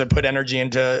 Sometimes I put energy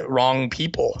into wrong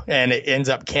people, and it ends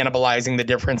up cannibalizing the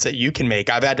difference that you can make.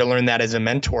 I've had to learn that as a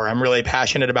mentor. I'm really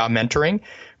passionate about mentoring,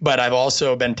 but I've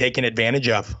also been taken advantage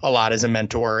of a lot as a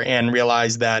mentor, and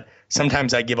realized that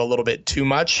sometimes I give a little bit too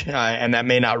much, and that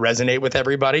may not resonate with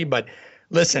everybody, but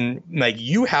listen, like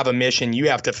you have a mission you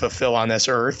have to fulfill on this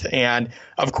earth. And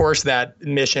of course, that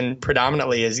mission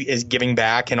predominantly is giving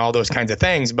back and all those kinds of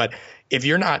things. But if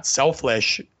you're not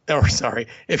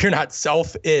if you're not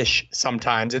selfish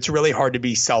sometimes, it's really hard to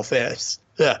be selfish.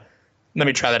 Let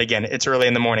me try that again. It's early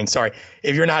in the morning. Sorry.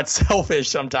 If you're not selfish,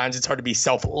 sometimes it's hard to be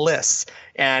selfless.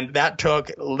 And that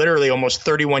took literally almost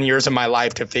 31 years of my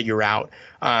life to figure out.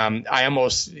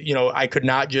 I could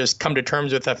not just come to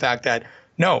terms with the fact that,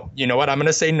 no, you know what? I'm going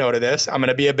to say no to this. I'm going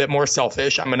to be a bit more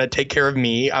selfish. I'm going to take care of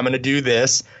me. I'm going to do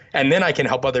this. And then I can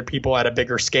help other people at a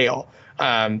bigger scale.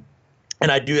 And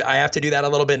I have to do that a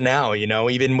little bit now,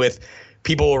 even with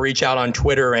people will reach out on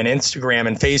Twitter and Instagram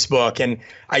and Facebook. And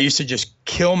I used to just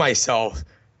kill myself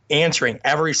answering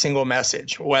every single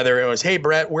message, whether it was, hey,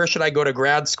 Brett, where should I go to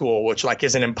grad school? Which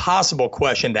is an impossible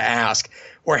question to ask.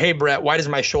 Or, hey, Brett, why does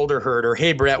my shoulder hurt? Or,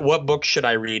 hey, Brett, what book should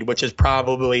I read? Which is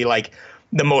probably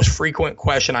the most frequent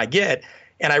question I get.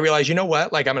 And I realized, you know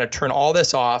what? I'm going to turn all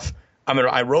this off.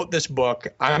 I wrote this book.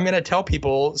 I'm going to tell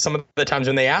people some of the times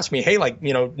when they ask me, hey,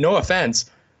 no offense,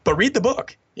 but read the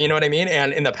book. You know what I mean?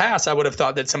 And in the past, I would have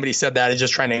thought that somebody said that is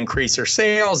just trying to increase their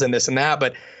sales and this and that.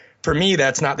 But for me,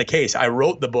 that's not the case. I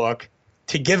wrote the book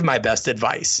to give my best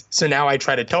advice. So now I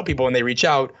try to tell people when they reach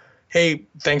out, hey,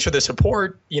 thanks for the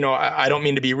support. I don't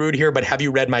mean to be rude here, but have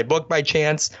you read my book by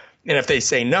chance? And if they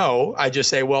say no, I just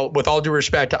say, well, with all due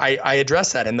respect, I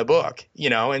address that in the book,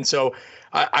 And so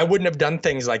I wouldn't have done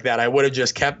things like that. I would have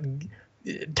just kept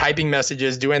typing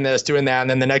messages, doing this, doing that. And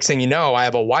then the next thing you know, I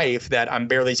have a wife that I'm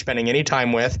barely spending any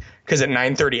time with because at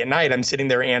 9:30 at night, I'm sitting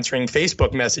there answering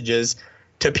Facebook messages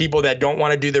to people that don't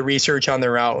want to do the research on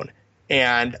their own.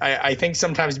 And I think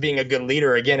sometimes being a good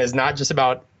leader, again, is not just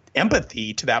about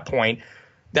empathy to that point.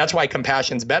 That's why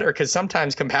compassion's better, because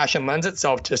sometimes compassion lends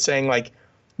itself to saying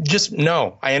just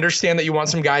no, I understand that you want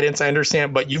some guidance. I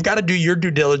understand, but you've got to do your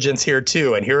due diligence here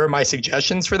too. And here are my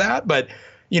suggestions for that. But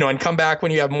and come back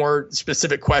when you have more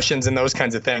specific questions and those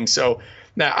kinds of things. So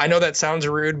now I know that sounds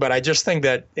rude, but I just think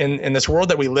that in this world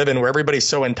that we live in where everybody's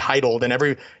so entitled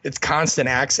and it's constant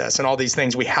access and all these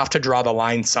things, we have to draw the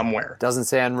line somewhere. Doesn't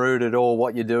sound rude at all.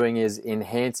 What you're doing is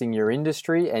enhancing your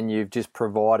industry, and you've just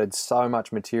provided so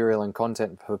much material and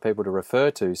content for people to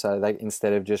refer to. So they,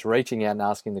 instead of just reaching out and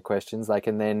asking the questions, they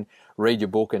can then read your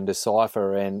book and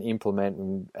decipher and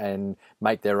implement and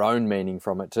make their own meaning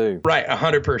from it too. Right,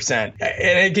 100%. And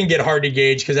it can get hard to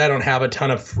gauge because I don't have a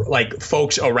ton of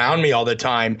folks around me all the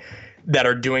time that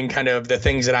are doing kind of the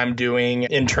things that I'm doing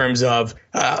in terms of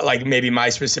maybe my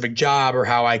specific job, or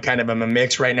how I kind of am a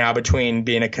mix right now between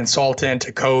being a consultant,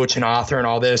 a coach, an author, and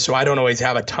all this. So I don't always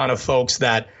have a ton of folks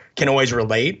that can always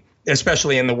relate,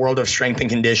 especially in the world of strength and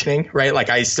conditioning, right?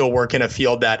 I still work in a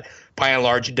field that by and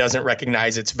large doesn't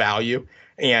recognize its value,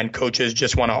 and coaches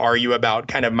just want to argue about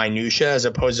kind of minutia as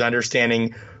opposed to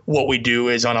understanding what we do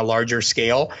is on a larger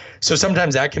scale. So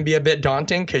sometimes that can be a bit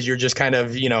daunting because you're just kind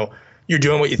of, you're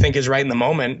doing what you think is right in the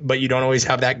moment, but you don't always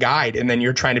have that guide. And then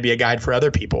you're trying to be a guide for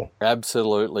other people.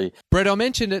 Absolutely. Brett, I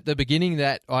mentioned at the beginning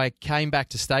that I came back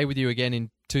to stay with you again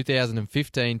in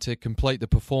 2015 to complete the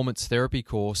performance therapy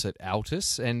course at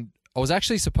Altus. And I was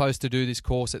actually supposed to do this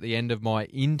course at the end of my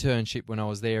internship when I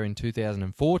was there in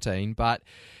 2014, but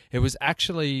it was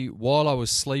actually while I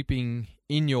was sleeping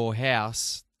in your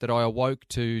house that I awoke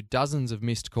to dozens of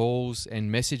missed calls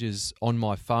and messages on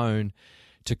my phone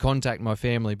to contact my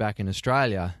family back in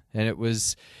Australia. And it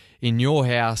was in your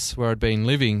house where I'd been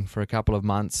living for a couple of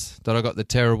months that I got the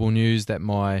terrible news that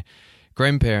my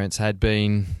grandparents had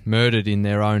been murdered in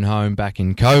their own home back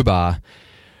in Cobar.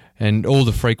 And all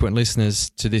the frequent listeners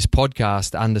to this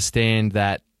podcast understand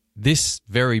that this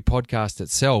very podcast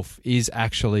itself is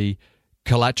actually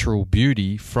collateral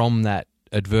beauty from that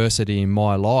adversity in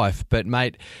my life. But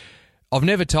mate, I've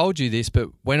never told you this, but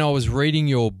when I was reading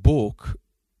your book,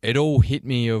 it all hit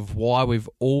me of why we've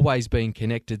always been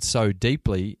connected so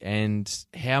deeply and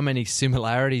how many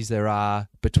similarities there are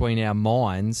between our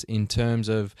minds in terms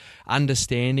of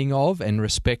understanding of and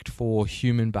respect for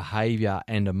human behavior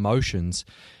and emotions.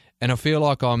 And I feel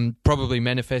like I'm probably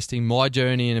manifesting my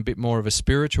journey in a bit more of a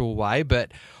spiritual way,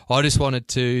 but I just wanted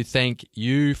to thank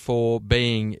you for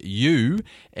being you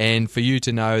and for you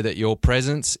to know that your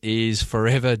presence is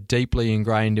forever deeply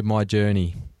ingrained in my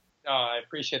journey. Oh, I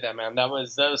appreciate that, man. That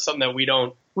was something that we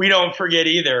don't we don't forget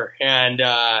either. And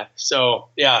so,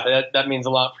 yeah, that means a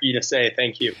lot for you to say.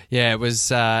 Thank you. Yeah, it was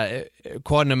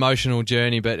quite an emotional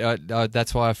journey, but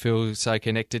that's why I feel so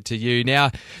connected to you.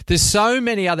 Now, there's so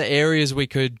many other areas we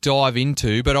could dive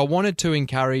into, but I wanted to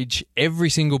encourage every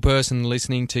single person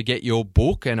listening to get your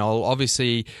book, and I'll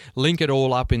obviously link it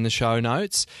all up in the show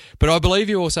notes. But I believe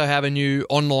you also have a new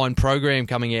online program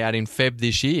coming out in Feb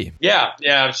this year. Yeah,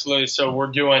 absolutely. So we're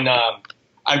doing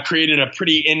I've created a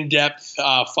pretty in-depth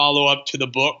follow-up to the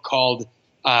book called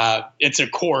it's a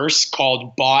course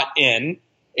called Bought In,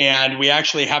 and we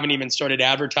actually haven't even started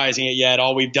advertising it yet.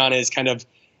 All we've done is kind of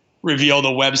reveal the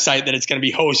website that it's going to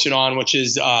be hosted on, which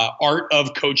is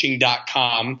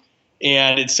artofcoaching.com.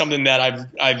 And it's something that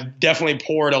I've definitely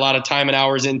poured a lot of time and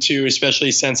hours into,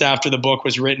 especially since after the book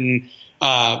was written.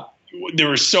 There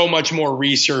was so much more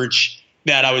research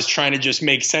that I was trying to just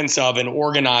make sense of and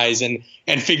organize and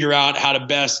figure out how to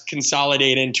best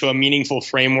consolidate into a meaningful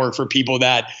framework for people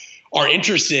that are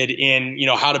interested in,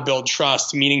 how to build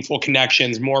trust, meaningful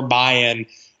connections, more buy-in,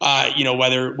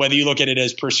 whether you look at it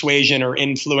as persuasion or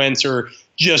influence or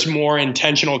just more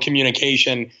intentional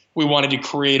communication. We wanted to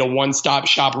create a one-stop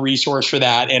shop resource for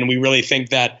that. And we really think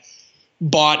that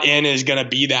Bought In is going to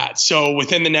be that. So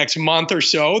within the next month or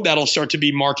so, that'll start to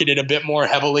be marketed a bit more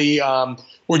heavily.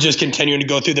 We're just continuing to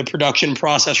go through the production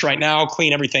process right now,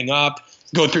 clean everything up,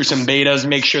 go through some betas,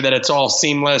 make sure that it's all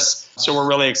seamless. So we're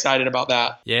really excited about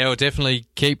that. Yeah, we'll definitely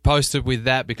keep posted with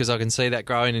that because I can see that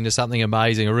growing into something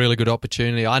amazing, a really good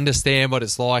opportunity. I understand what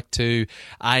it's like to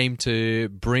aim to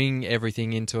bring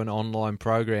everything into an online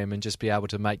program and just be able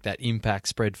to make that impact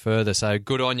spread further. So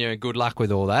good on you and good luck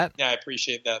with all that. Yeah, I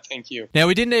appreciate that. Thank you. Now,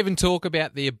 we didn't even talk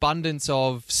about the abundance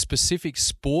of specific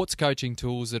sports coaching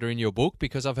tools that are in your book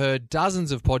because I've heard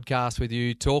dozens of podcasts with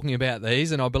you talking about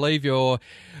these, and I believe you're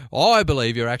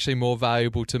actually more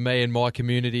valuable to me and my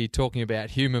community talking about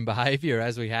human behavior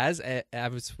as we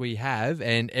have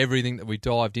and everything that we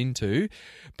dived into.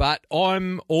 But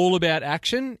I'm all about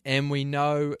action, and we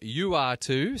know you are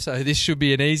too, so this should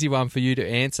be an easy one for you to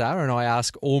answer, and I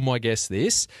ask all my guests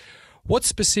this. What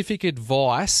specific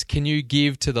advice can you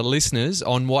give to the listeners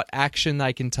on what action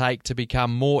they can take to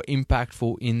become more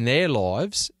impactful in their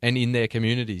lives and in their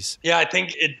communities? Yeah, I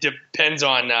think it depends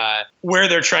on where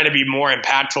they're trying to be more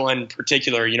impactful in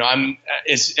particular. I'm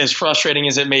as frustrating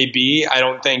as it may be, I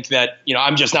don't think that,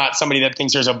 I'm just not somebody that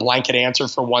thinks there's a blanket answer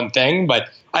for one thing, but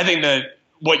I think that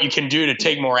what you can do to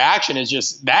take more action is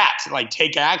just that, like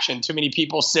take action. Too many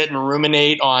people sit and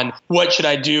ruminate on what should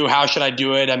I do? How should I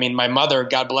do it? I mean, my mother,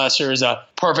 God bless her, is a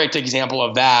perfect example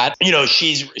of that.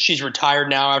 She's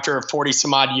retired now after a 40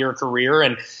 some odd year career,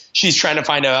 and she's trying to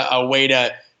find a way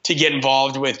to get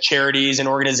involved with charities and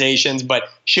organizations, but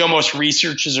she almost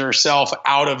researches herself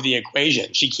out of the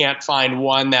equation. She can't find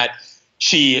one that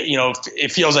she,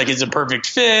 it feels like it's a perfect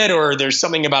fit, or there's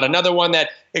something about another one that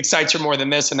excites her more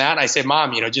than this and that. And I say,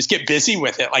 Mom, just get busy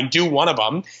with it. Like, do one of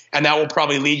them, and that will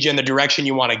probably lead you in the direction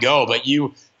you want to go. But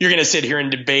you're going to sit here and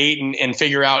debate and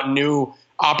figure out new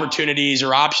opportunities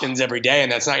or options every day,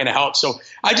 and that's not going to help. So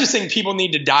I just think people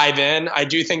need to dive in. I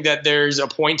do think that there's a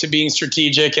point to being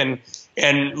strategic and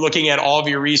looking at all of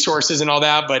your resources and all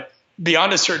that. But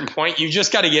beyond a certain point, you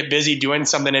just got to get busy doing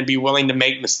something and be willing to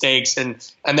make mistakes. And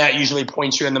that usually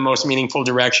points you in the most meaningful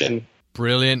direction.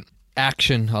 Brilliant.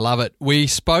 Action. I love it. We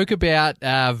spoke about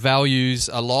values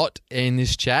a lot in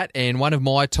this chat, and one of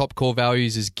my top core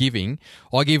values is giving.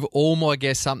 I give all my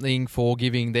guests something for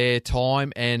giving their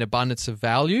time and abundance of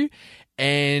value.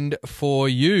 And for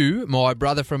you, my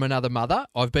brother from another mother,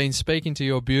 I've been speaking to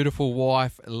your beautiful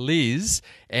wife, Liz,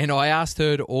 and I asked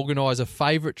her to organise a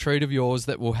favourite treat of yours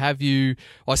that will have you,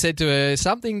 I said to her,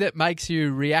 something that makes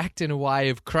you react in a way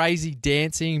of crazy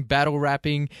dancing, battle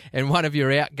rapping, and one of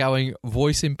your outgoing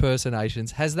voice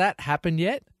impersonations. Has that happened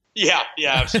yet? Yeah,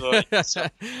 absolutely.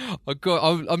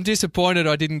 I'm disappointed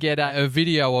I didn't get a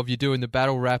video of you doing the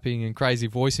battle rapping and crazy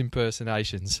voice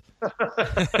impersonations.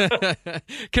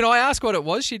 Can I ask what it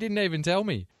was? She didn't even tell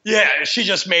me. Yeah, she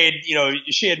just made,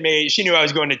 she knew I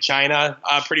was going to China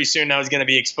pretty soon. I was going to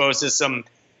be exposed to some,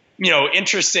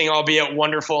 interesting, albeit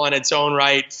wonderful in its own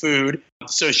right, food.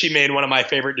 So she made one of my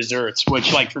favorite desserts,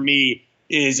 which, like, for me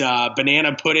is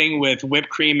banana pudding with whipped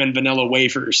cream and vanilla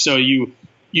wafers. So you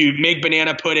make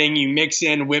banana pudding, you mix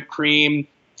in whipped cream,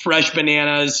 fresh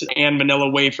bananas, and vanilla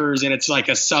wafers, and it's like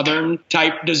a southern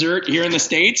type dessert here in the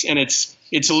States, and it's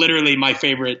literally my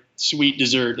favorite sweet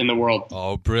dessert in the world.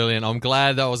 Oh, brilliant. I'm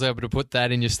glad that I was able to put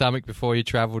that in your stomach before you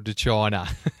traveled to China.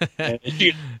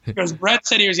 Because Brett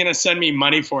said he was going to send me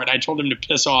money for it. I told him to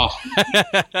piss off.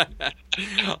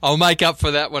 I'll make up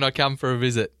for that when I come for a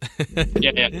visit.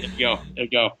 Yeah, there you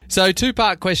go. So,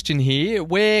 two-part question here.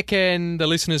 Where can the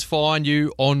listeners find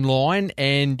you online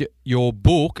and your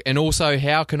book? And also,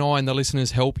 how can I and the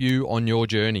listeners help you on your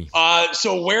journey?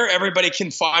 So where everybody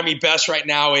can find me best right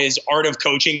now is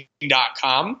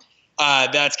artofcoaching.com.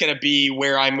 That's going to be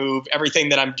where I move everything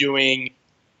that I'm doing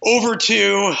over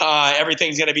to.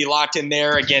 Everything's going to be locked in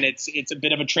there. Again, it's a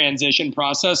bit of a transition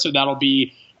process. So that'll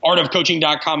be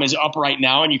artofcoaching.com is up right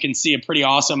now, and you can see a pretty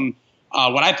awesome,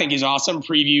 what I think is awesome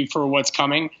preview for what's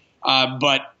coming.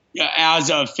 But as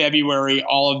of February,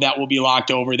 all of that will be locked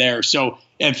over there. So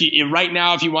right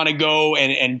now, if you want to go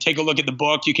and take a look at the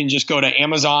book, you can just go to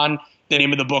Amazon. The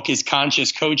name of the book is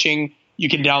Conscious Coaching. You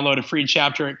can download a free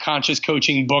chapter at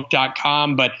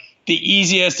consciouscoachingbook.com. But the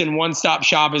easiest and one-stop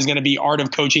shop is going to be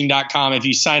artofcoaching.com. If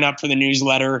you sign up for the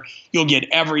newsletter, you'll get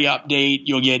every update.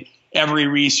 You'll get every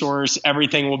resource.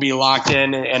 Everything will be locked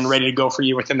in and ready to go for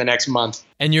you within the next month.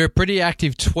 And you're a pretty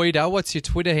active tweeter. What's your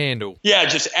Twitter handle? Yeah,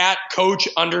 just at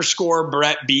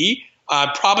Coach_Brett B.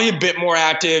 Probably a bit more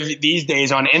active these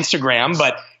days on Instagram,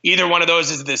 but either one of those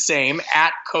is the same,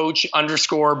 at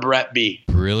Coach_Brett B.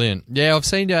 Brilliant. Yeah, I've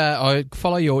seen, I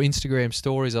follow your Instagram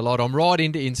stories a lot. I'm right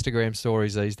into Instagram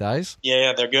stories these days.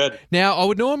 Yeah, they're good. Now, I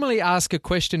would normally ask a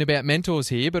question about mentors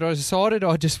here, but I decided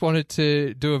I just wanted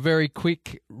to do a very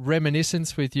quick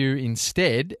reminiscence with you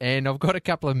instead, and I've got a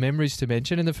couple of memories to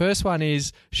mention, and the first one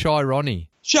is Shy Ronnie.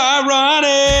 Shy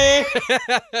Ronnie!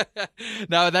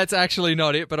 No, that's actually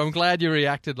not it, but I'm glad you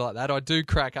reacted like that. I do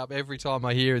crack up every time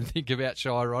I hear and think about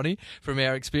Shy Ronnie from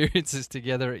our experiences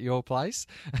together at your place.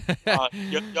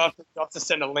 You'll have to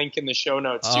send a link in the show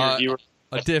notes to your viewers.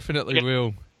 I definitely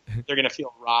will. They're going to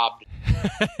feel robbed.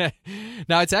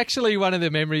 No, it's actually one of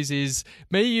the memories is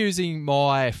me using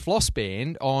my floss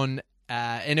band on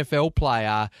NFL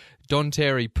player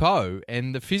Dontari Poe,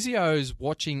 and the physio's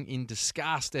watching in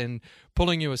disgust and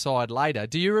pulling you aside later.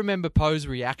 Do you remember Poe's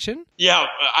reaction? Yeah,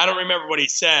 I don't remember what he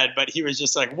said, but he was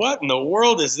just like, what in the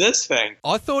world is this thing?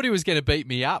 I thought he was going to beat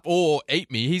me up or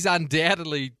eat me. He's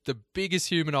undoubtedly the biggest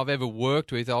human I've ever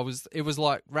worked with. It was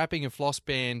like wrapping a floss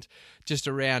band just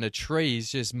around a tree.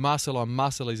 He's just muscle on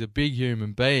muscle. He's a big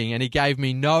human being, and he gave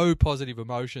me no positive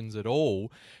emotions at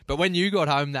all. But when you got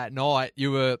home that night,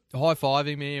 you were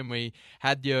high-fiving me, and we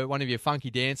had one of your funky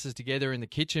dances together in the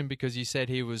kitchen because you said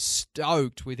he was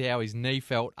stoked with how his knee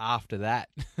felt after that.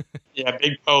 Yeah,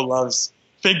 Big Poe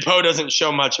doesn't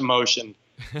show much emotion.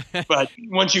 But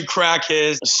once you crack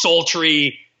his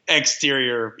sultry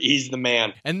exterior, he's the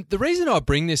man. And the reason I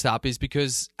bring this up is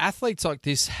because athletes like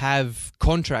this have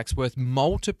contracts worth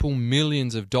multiple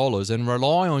millions of dollars and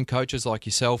rely on coaches like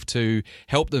yourself to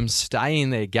help them stay in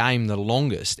their game the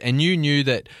longest. And you knew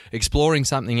that exploring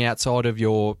something outside of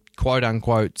your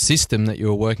quote-unquote system that you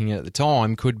were working at the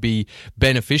time could be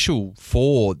beneficial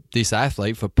for this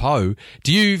athlete, for Poe.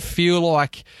 Do you feel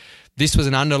like this was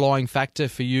an underlying factor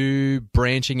for you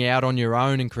branching out on your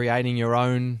own and creating your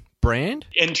own brand?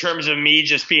 In terms of me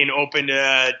just being open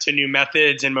to new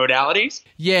methods and modalities?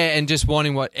 Yeah, and just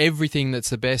wanting everything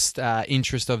that's the best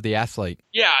interest of the athlete.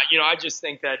 Yeah, I just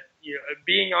think that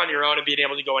being on your own and being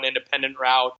able to go an independent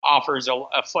route offers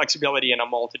a flexibility in a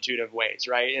multitude of ways,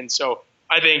 right? And so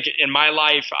I think in my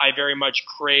life, I very much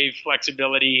crave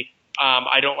flexibility.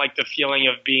 I don't like the feeling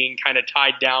of being kind of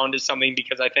tied down to something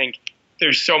because I think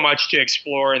there's so much to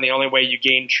explore, and the only way you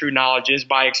gain true knowledge is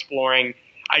by exploring.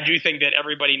 I do think that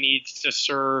everybody needs to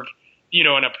serve,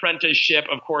 an apprenticeship,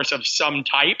 of course, of some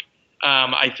type.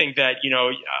 I think that,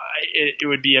 it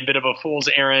would be a bit of a fool's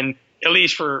errand, at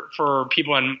least for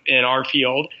people in our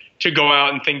field, to go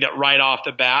out and think that right off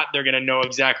the bat, they're going to know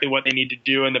exactly what they need to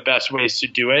do and the best ways to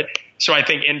do it. So I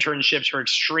think internships are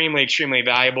extremely, extremely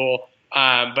valuable.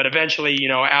 But eventually,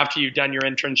 after you've done your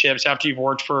internships, after you've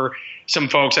worked for some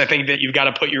folks, I think that you've got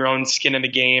to put your own skin in the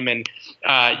game, and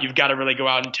you've got to really go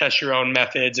out and test your own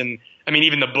methods. And I mean,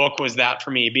 even the book was that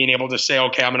for me, being able to say,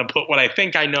 okay, I'm going to put what I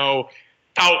think I know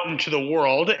out into the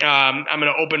world. I'm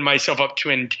going to open myself up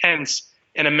to intense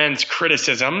and immense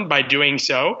criticism by doing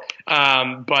so.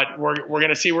 But we're going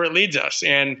to see where it leads us.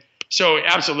 And so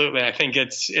absolutely, I think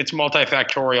it's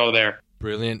multifactorial there.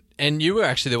 Brilliant. And you were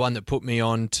actually the one that put me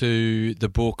on to the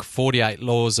book 48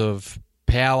 Laws of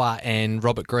Power and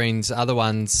Robert Greene's other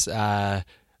ones.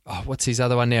 What's his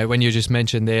other one now? When you just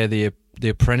mentioned there, the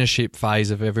apprenticeship phase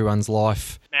of everyone's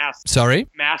life. Sorry?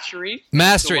 Mastery.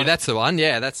 That's the one.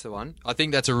 Yeah, that's the one. I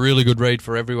think that's a really good read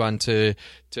for everyone to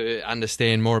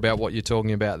understand more about what you're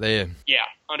talking about there. Yeah,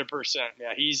 100%.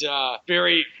 Yeah, he's I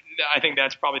think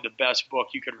that's probably the best book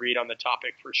you could read on the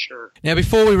topic for sure. Now,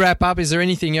 before we wrap up, is there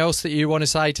anything else that you want to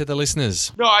say to the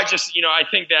listeners? No, I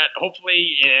think that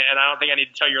hopefully, and I don't think I need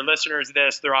to tell your listeners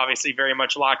this, they're obviously very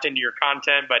much locked into your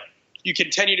content, but you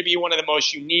continue to be one of the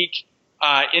most unique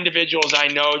individuals I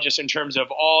know, just in terms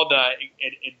of all the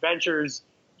adventures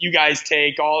you guys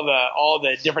take, all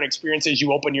the different experiences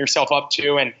you open yourself up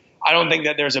to. And I don't think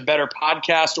that there's a better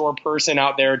podcast or person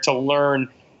out there to learn,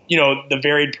 the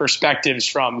varied perspectives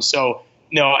from. So,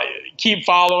 keep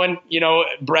following.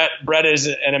 Brett is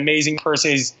an amazing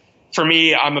person. For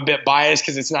me, I'm a bit biased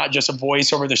because it's not just a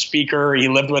voice over the speaker. He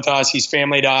lived with us. He's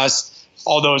family to us,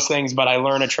 all those things. But I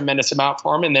learn a tremendous amount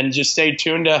from him. And then just stay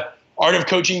tuned to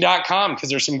artofcoaching.com because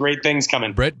there's some great things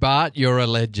coming. Brett Bart, you're a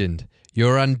legend.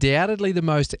 You're undoubtedly the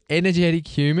most energetic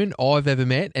human I've ever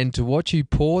met, and to watch you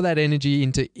pour that energy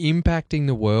into impacting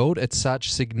the world at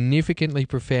such significantly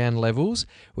profound levels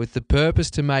with the purpose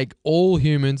to make all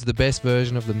humans the best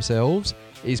version of themselves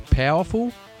is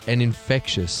powerful and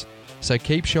infectious. So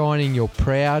keep shining your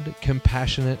proud,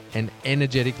 compassionate, and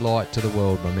energetic light to the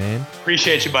world, my man.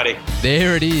 Appreciate you, buddy.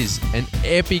 There it is, an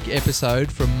epic episode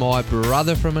from my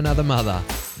brother from another mother.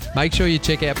 Make sure you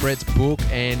check out Brett's book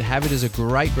and have it as a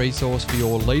great resource for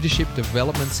your leadership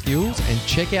development skills, and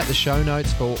check out the show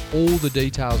notes for all the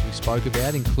details we spoke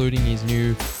about, including his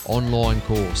new online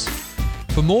course.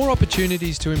 For more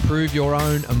opportunities to improve your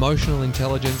own emotional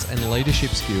intelligence and leadership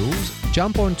skills,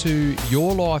 jump onto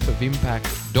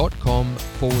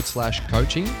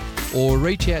yourlifeofimpact.com/coaching or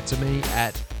reach out to me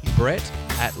at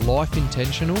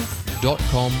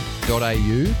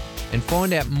brett@lifeintentional.com.au and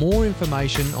find out more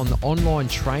information on the online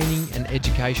training and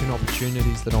education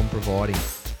opportunities that I'm providing.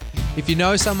 If you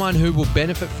know someone who will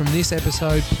benefit from this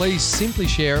episode, please simply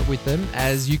share it with them,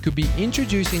 as you could be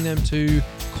introducing them to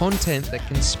content that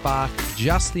can spark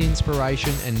just the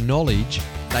inspiration and knowledge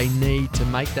they need to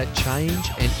make that change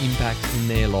and impact in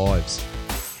their lives.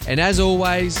 And as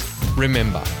always,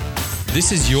 remember,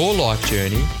 this is your life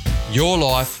journey, your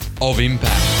life of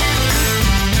impact.